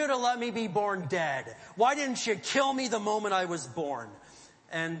 you should have let me be born dead. Why didn't you kill me the moment I was born?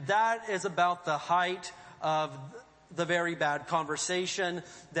 And that is about the height of the very bad conversation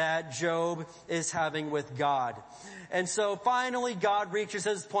that Job is having with God. And so finally God reaches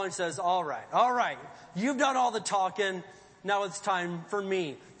his point and says, all right, you've done all the talking. Now it's time for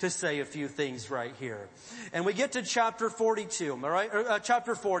me to say a few things right here. And we get to chapter 42, all right?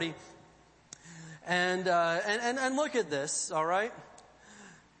 Chapter 40. And look at this, all right?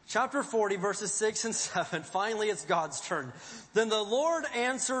 Chapter 40, verses 6 and 7. Finally, it's God's turn. Then the Lord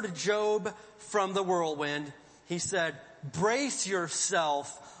answered Job from the whirlwind. He said, brace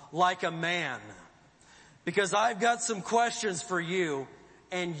yourself like a man, because I've got some questions for you,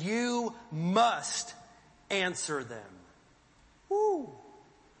 and you must answer them. Woo!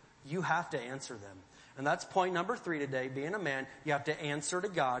 You have to answer them. And that's point number 3 today. Being a man, you have to answer to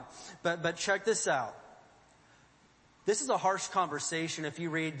God. But check this out. This is a harsh conversation if you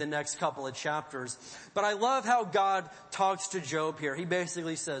read the next couple of chapters. But I love how God talks to Job here. He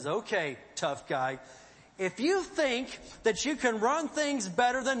basically says, okay, tough guy, if you think that you can run things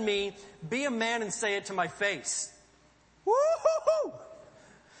better than me, be a man and say it to my face. Woo-hoo-hoo!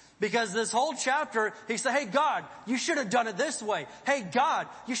 Because this whole chapter, he said, hey God, you should have done it this way. Hey God,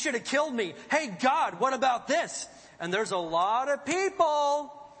 you should have killed me. Hey God, what about this? And there's a lot of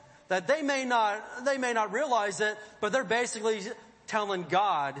people that they may not realize it, but they're basically telling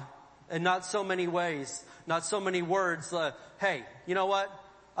God in not so many ways, not so many words, hey, you know what?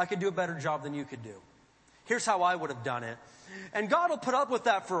 I could do a better job than you could do. Here's how I would have done it. And God will put up with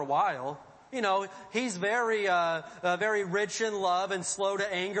that for a while. He's very rich in love and slow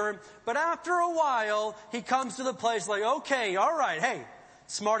to anger. But after a while, he comes to the place like, okay, all right, hey,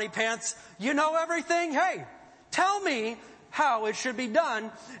 smarty pants, you know everything? Hey, tell me how it should be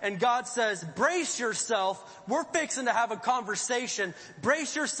done. And God says, brace yourself. We're fixing to have a conversation.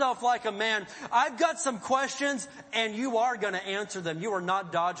 Brace yourself like a man. I've got some questions, and you are going to answer them. You are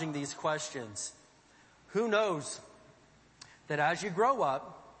not dodging these questions. Who knows that as you grow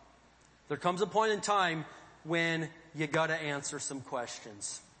up, there comes a point in time when you got to answer some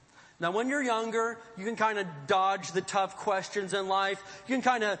questions. Now, when you're younger, you can kind of dodge the tough questions in life. You can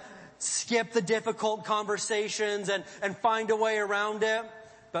kind of skip the difficult conversations and find a way around it.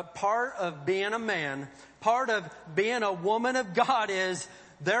 But part of being a man, part of being a woman of God is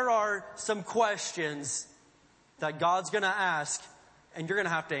there are some questions that God's going to ask, and you're going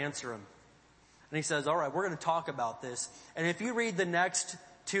to have to answer them. And he says, all right, we're going to talk about this. And if you read the next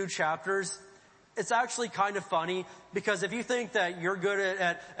 2 chapters, It's actually kind of funny, because if you think that you're good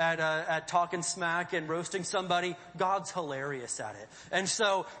at talking smack and roasting somebody, God's hilarious at it. And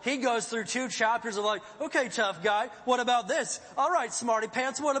so he goes through 2 chapters of like, okay, tough guy, what about this? All right, smarty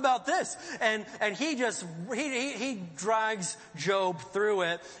pants, what about this? And he drags Job through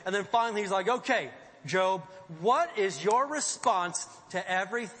it. And then finally he's like, okay, Job, what is your response to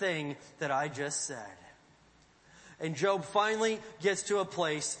everything that I just said? And Job finally gets to a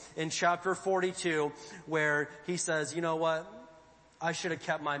place in chapter 42 where he says, you know what? I should have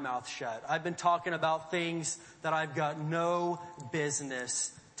kept my mouth shut. I've been talking about things that I've got no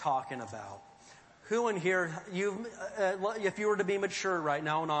business talking about. Who in here, if you were to be mature right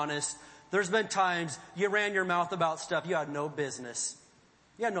now and honest, there's been times you ran your mouth about stuff you had no business.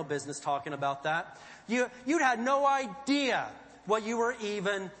 You had no business talking about that. You'd had no idea what you were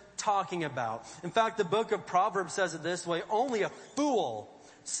even talking about. In fact, the book of Proverbs says it this way: only a fool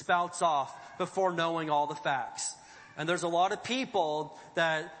spouts off before knowing all the facts. And there's a lot of people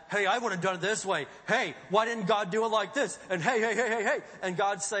that, hey, I would have done it this way. Hey, why didn't God do it like this? And hey. And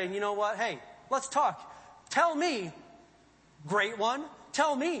God's saying, you know what? Hey, let's talk. Tell me, great one.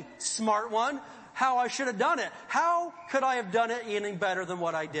 Tell me, smart one, how I should have done it. How could I have done it any better than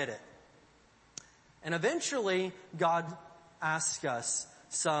what I did it? And eventually, God asks us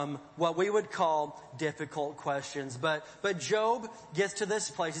some, what we would call difficult questions. But Job gets to this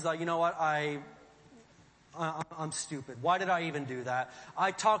place. He's like, you know what? I'm stupid. Why did I even do that?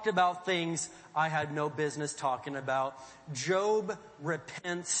 I talked about things I had no business talking about. Job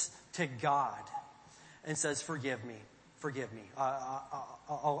repents to God and says, forgive me.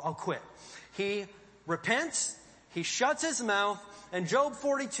 I'll quit. He repents. He shuts his mouth. And Job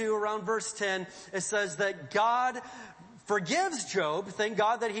 42, around verse 10, it says that God forgives Job. Thank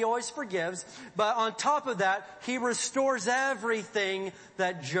God that he always forgives. But on top of that, he restores everything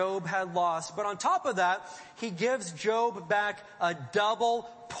that Job had lost. But on top of that, he gives Job back a double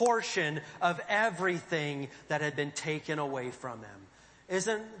portion of everything that had been taken away from him.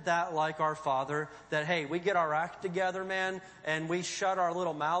 Isn't that like our Father? That, hey, we get our act together, man, and we shut our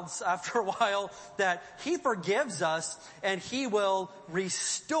little mouths after a while, that He forgives us and He will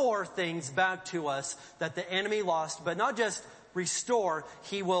restore things back to us that the enemy lost. But not just restore,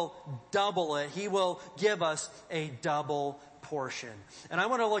 He will double it. He will give us a double portion. And I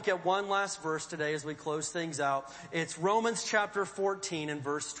want to look at one last verse today as we close things out. It's Romans chapter 14 and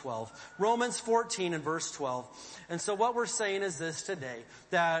verse 12. Romans 14 and verse 12. And so what we're saying is this today,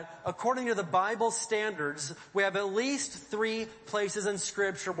 that according to the Bible standards, we have at least 3 places in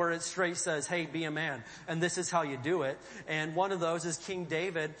Scripture where it straight says, hey, be a man. And this is how you do it. And one of those is King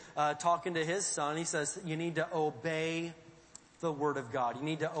David talking to his son. He says, you need to obey the Word of God. You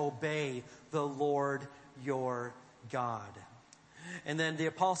need to obey the Lord your God. And then the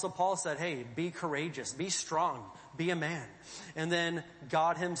Apostle Paul said, hey, be courageous, be strong, be a man. And then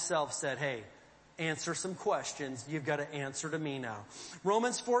God Himself said, hey, answer some questions. You've got to answer to me now.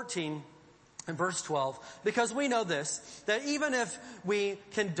 Romans 14 and verse 12, because we know this, that even if we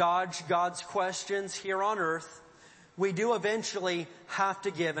can dodge God's questions here on earth, we do eventually have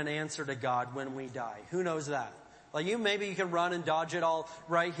to give an answer to God when we die. Who knows that? Like maybe you can run and dodge it all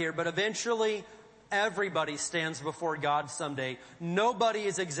right here, but eventually everybody stands before God someday. Nobody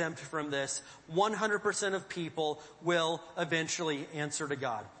is exempt from this. 100% of people will eventually answer to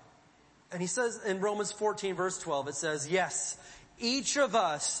God. And he says in Romans 14 verse 12, it says, yes, each of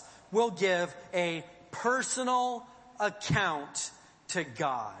us will give a personal account to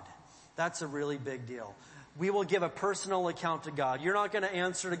God. That's a really big deal. We will give a personal account to God. You're not going to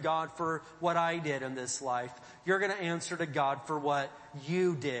answer to God for what I did in this life. You're going to answer to God for what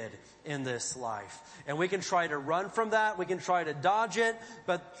you did in this life. And we can try to run from that. We can try to dodge it.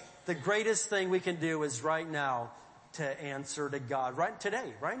 But the greatest thing we can do is right now to answer to God. Right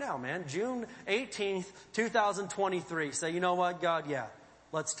today, right now, man. June 18th, 2023. Say, you know what, God, yeah,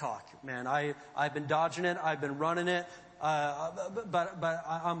 let's talk, man. I've been dodging it. I've been running it. But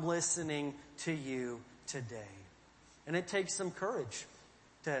I'm listening to you today. And it takes some courage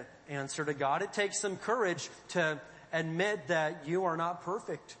to answer to God. It takes some courage to admit that you are not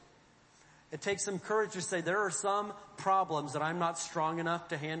perfect. It takes some courage to say there are some problems that I'm not strong enough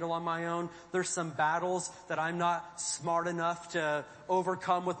to handle on my own. There's some battles that I'm not smart enough to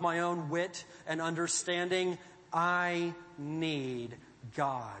overcome with my own wit and understanding. I need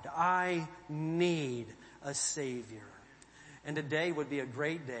God. I need a Savior. And today would be a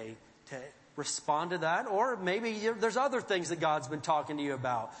great day to respond to that. Or maybe there's other things that God's been talking to you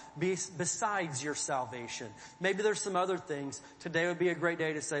about besides your salvation. Maybe there's some other things. Today would be a great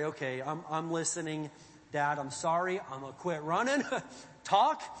day to say, okay, I'm listening. Dad, I'm sorry. I'm going to quit running.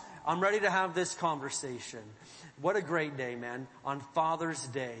 Talk. I'm ready to have this conversation. What a great day, man, on Father's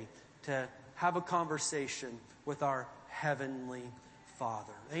Day to have a conversation with our Heavenly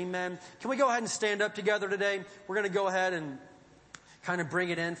Father. Amen. Can we go ahead and stand up together today? We're going to go ahead and kind of bring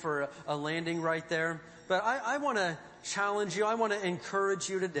it in for a landing right there. But I want to challenge you. I want to encourage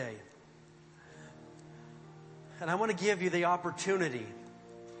you today. And I want to give you the opportunity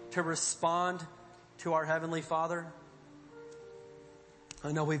to respond to our Heavenly Father.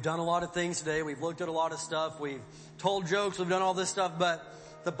 I know we've done a lot of things today. We've looked at a lot of stuff. We've told jokes. We've done all this stuff. But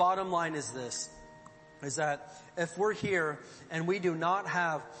the bottom line is this, is that if we're here and we do not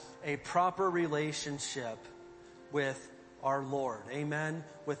have a proper relationship with our Lord, amen,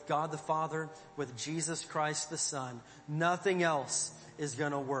 with God the Father, with Jesus Christ the Son, nothing else is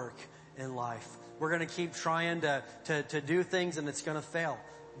going to work in life. We're going to keep trying to do things and it's going to fail.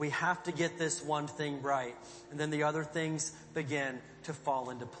 We have to get this one thing right. And then the other things begin to fall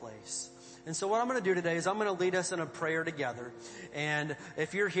into place. And so what I'm going to do today is I'm going to lead us in a prayer together. And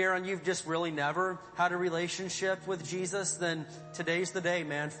if you're here and you've just really never had a relationship with Jesus, then today's the day,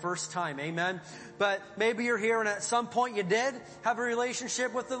 man. First time. Amen. But maybe you're here and at some point you did have a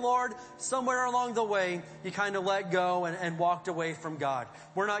relationship with the Lord. Somewhere along the way, you kind of let go and walked away from God.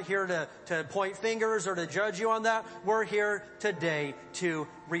 We're not here to point fingers or to judge you on that. We're here today to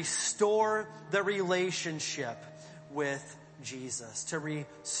restore the relationship with Jesus, to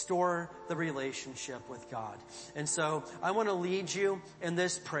restore the relationship with God. And so I want to lead you in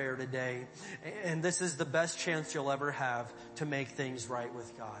this prayer today. And this is the best chance you'll ever have to make things right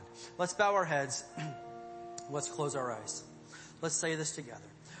with God. Let's bow our heads. Let's close our eyes. Let's say this together.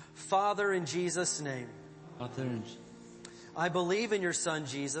 Father, in Jesus' name, I believe in your Son,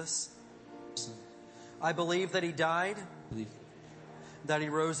 Jesus. I believe that he died, that he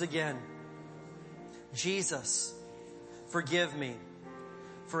rose again. Jesus, forgive me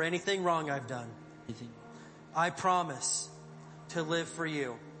for anything wrong I've done. I promise to live for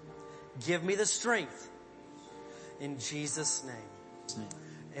you. Give me the strength. In Jesus' name.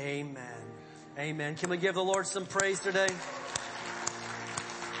 Amen. Amen. Can we give the Lord some praise today?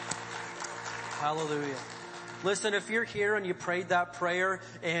 Hallelujah. Listen, if you're here and you prayed that prayer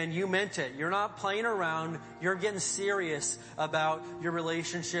and you meant it, you're not playing around, you're getting serious about your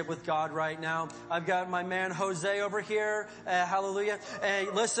relationship with God right now. I've got my man Jose over here. Hallelujah. Hey,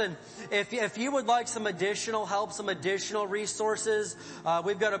 listen, if you would like some additional help, some additional resources,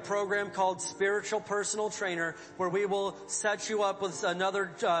 we've got a program called Spiritual Personal Trainer where we will set you up with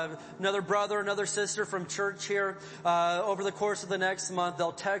another brother, another sister from church here, over the course of the next month.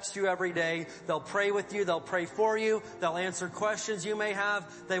 They'll text you every day. They'll pray with you. They'll pray for you. They'll answer questions you may have.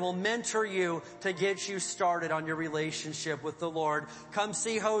 They will mentor you to get you started on your relationship with the Lord. Come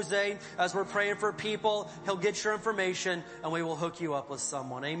see Jose as we're praying for people. He'll get your information and we will hook you up with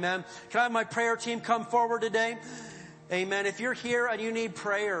someone. Amen. Can I have my prayer team come forward today? Amen. If you're here and you need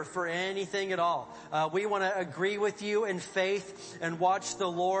prayer for anything at all, we want to agree with you in faith and watch the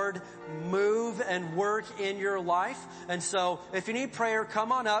Lord move and work in your life. And so if you need prayer,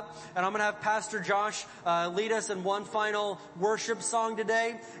 come on up and I'm going to have Pastor Josh lead us in one final worship song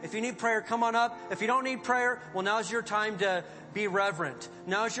today. If you need prayer, come on up. If you don't need prayer, well, now's your time to be reverent.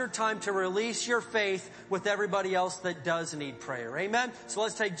 Now's your time to release your faith with everybody else that does need prayer. Amen. So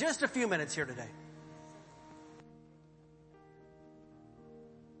let's take just a few minutes here today.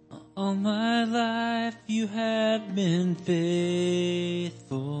 All my life you have been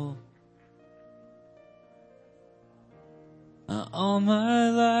faithful. All my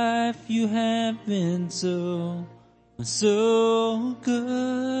life you have been so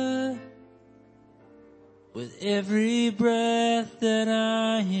good. With every breath that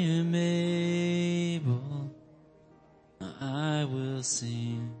I am able, I will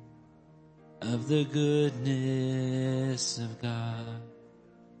sing of the goodness of God.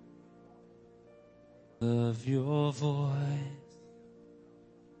 Of your voice,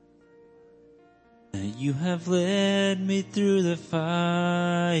 and you have led me through the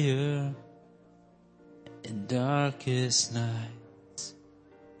fire and darkest nights,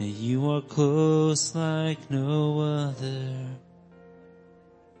 and you are close like no other.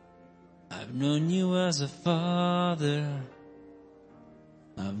 I've known you as a father,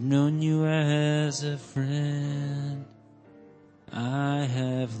 I've known you as a friend. I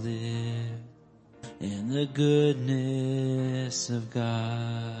have lived in the goodness of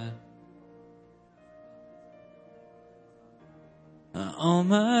God. All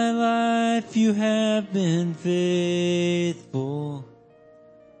my life you have been faithful.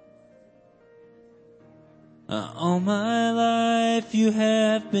 All my life you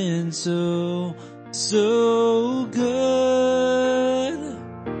have been so good.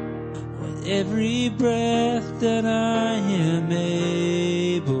 every breath that I am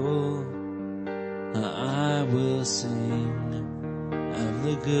able, I will sing of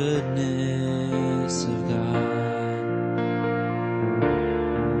the goodness of God.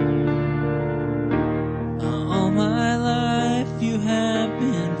 All my life you have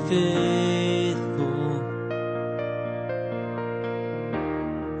been faithful.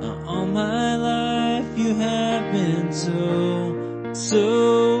 All my life you have been so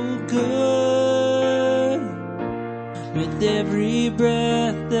good. With every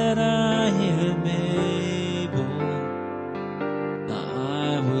breath that I am able,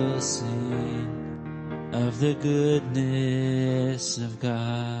 I will sing of the goodness of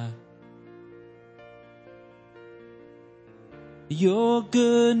God. Your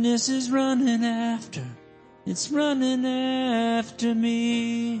goodness is running after, it's running after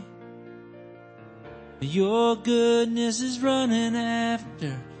me. Your goodness is running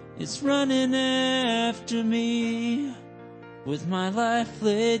after, it's running after me. With my life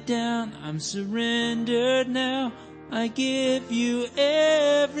laid down, I'm surrendered now. I give you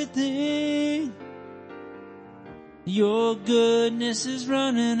everything. Your goodness is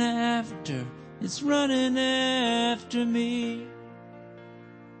running after, it's running after me.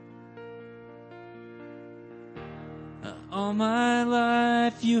 All my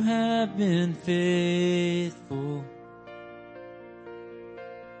life you have been faithful.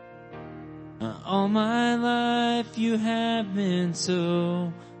 All my life you have been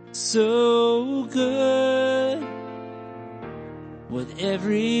so good. With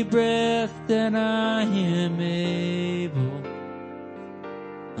every breath that I am able,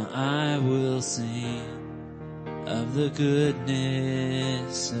 I will sing of the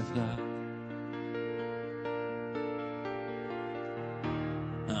goodness of God.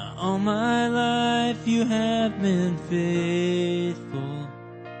 All my life you have been faithful.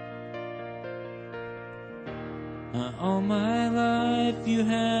 All my life you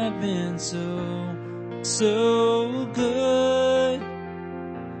have been so good.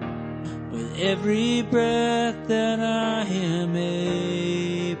 With every breath that I am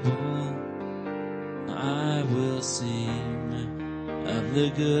able, I will sing of the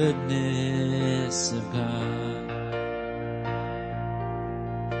goodness of God.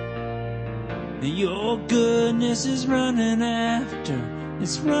 Your goodness is running after,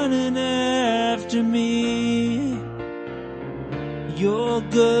 it's running after me. Your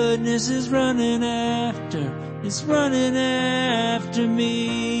goodness is running after, it's running after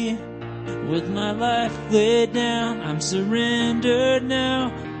me. With my life laid down, I'm surrendered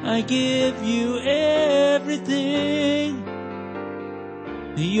now. I give you everything.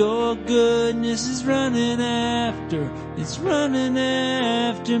 Your goodness is running after, it's running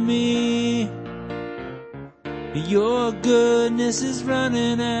after me. Your goodness is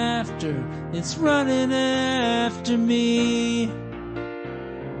running after, it's running after me.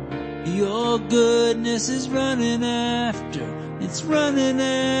 Your goodness is running after, it's running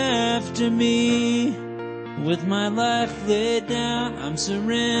after me. With my life laid down, I'm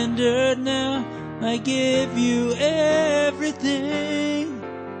surrendered now. I give you everything.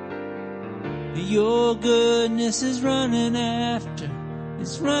 Your goodness is running after,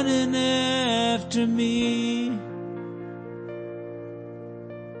 it's running after me.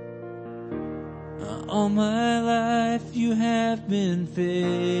 All my life you have been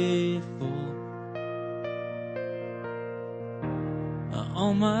faithful.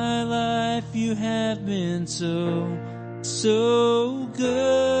 All my life you have been so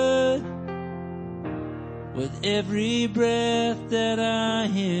good. With every breath that I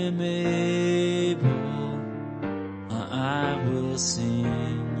am able, I will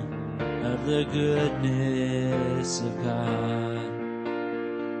sing of the goodness of God.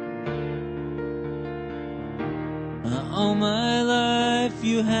 All my life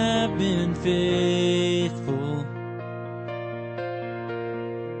you have been faithful.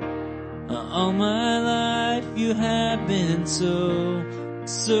 All my life you have been so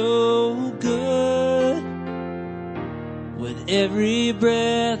good. With every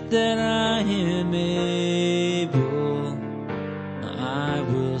breath that I am able, I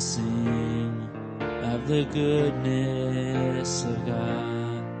will sing of the goodness of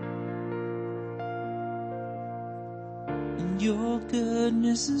God. And your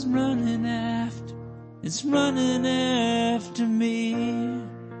goodness is running after, it's running after me.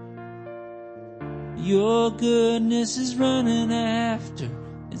 Your goodness is running after,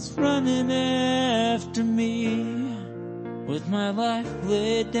 it's running after me. With my life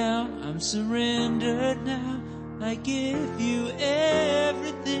laid down, I'm surrendered now. I give you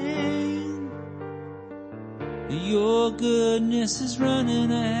everything. Your goodness is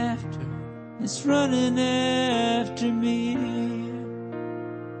running after, is running after me.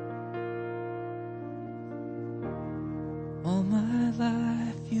 All my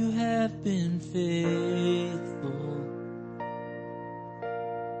life you have been faithful.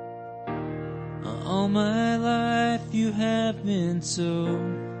 All my life you have been so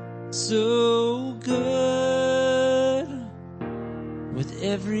good. With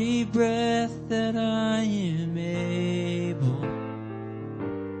every breath that I am able,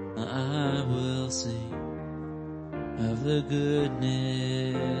 I will sing of the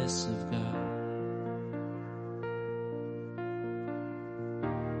goodness of God.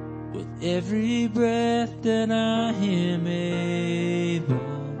 With every breath that I am able,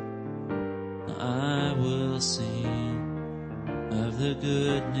 I will sing of the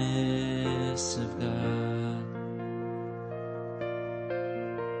goodness of God.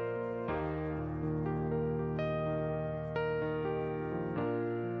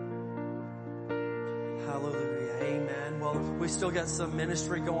 Hallelujah. Amen. Well, we still got some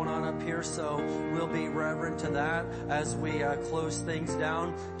ministry going on up here, so we'll be reverent to that as we close things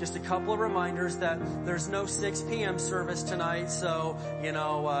down. Just a couple of reminders that there's no 6 p.m. service tonight, so,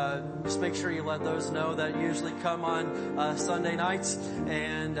 just make sure you let those know that usually come on Sunday nights,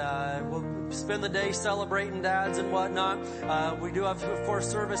 and we'll spend the day celebrating dads and whatnot. We do have, of course,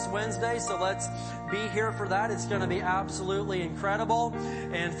 service Wednesday, so let's be here for that. It's going to be absolutely incredible.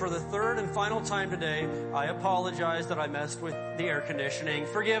 And for the third and final time today, I apologize that I messed with the air conditioning.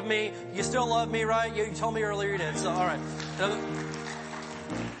 Forgive me. You still love me, right? You told me earlier you did, so all right.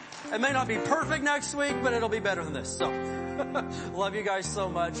 It may not be perfect next week, but it'll be better than this. So love you guys so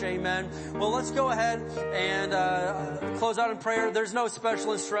much. Amen. Well, let's go ahead and close out in prayer. There's no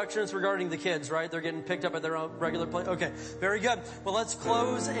special instructions regarding the kids, right? They're getting picked up at their own regular place. Okay, very good. Well, let's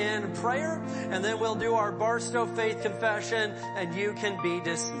close in prayer, and then we'll do our Barstow Faith Confession, and you can be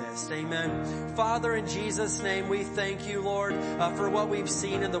dismissed. Amen. Father, in Jesus' name, we thank you, Lord, for what we've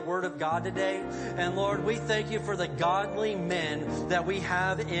seen in the Word of God today. And Lord, we thank you for the godly men that we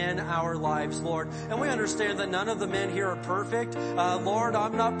have in our lives, Lord. And we understand that none of the men here are perfect. Lord,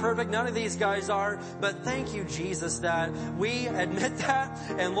 I'm not perfect. None of these guys are. But thank you, Jesus, that we admit that.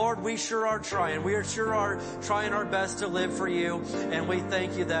 And Lord, we sure are trying. We sure are trying our best to live for you. And we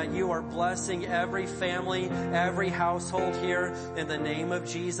thank you that you are blessing every family, every household here in the name of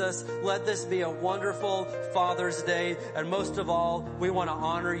Jesus. Let this be a wonderful Father's Day. And most of all, we want to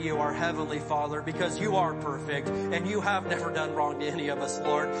honor you, our Heavenly Father, because you are perfect and you have never done wrong to any of us,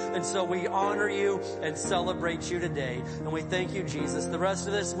 Lord. And so we honor you and celebrate you today. And we thank you, Jesus. The rest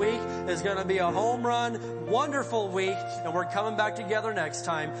of this week is going to be a home run, wonderful week, and we're coming back together next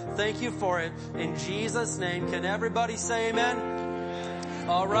time. Thank you for it. In Jesus' name, can everybody say amen?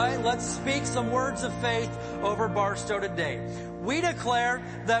 All right, let's speak some words of faith over Barstow today. We declare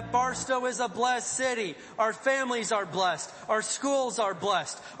that Barstow is a blessed city. Our families are blessed. Our schools are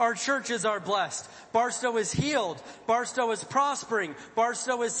blessed. Our churches are blessed. Barstow is healed. Barstow is prospering.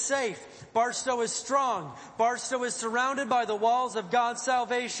 Barstow is safe. Barstow is strong. Barstow is surrounded by the walls of God's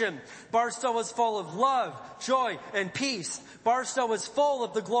salvation. Barstow is full of love, joy, and peace. Barstow is full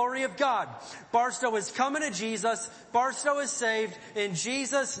of the glory of God. Barstow is coming to Jesus. Barstow is saved. In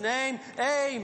Jesus' name, amen.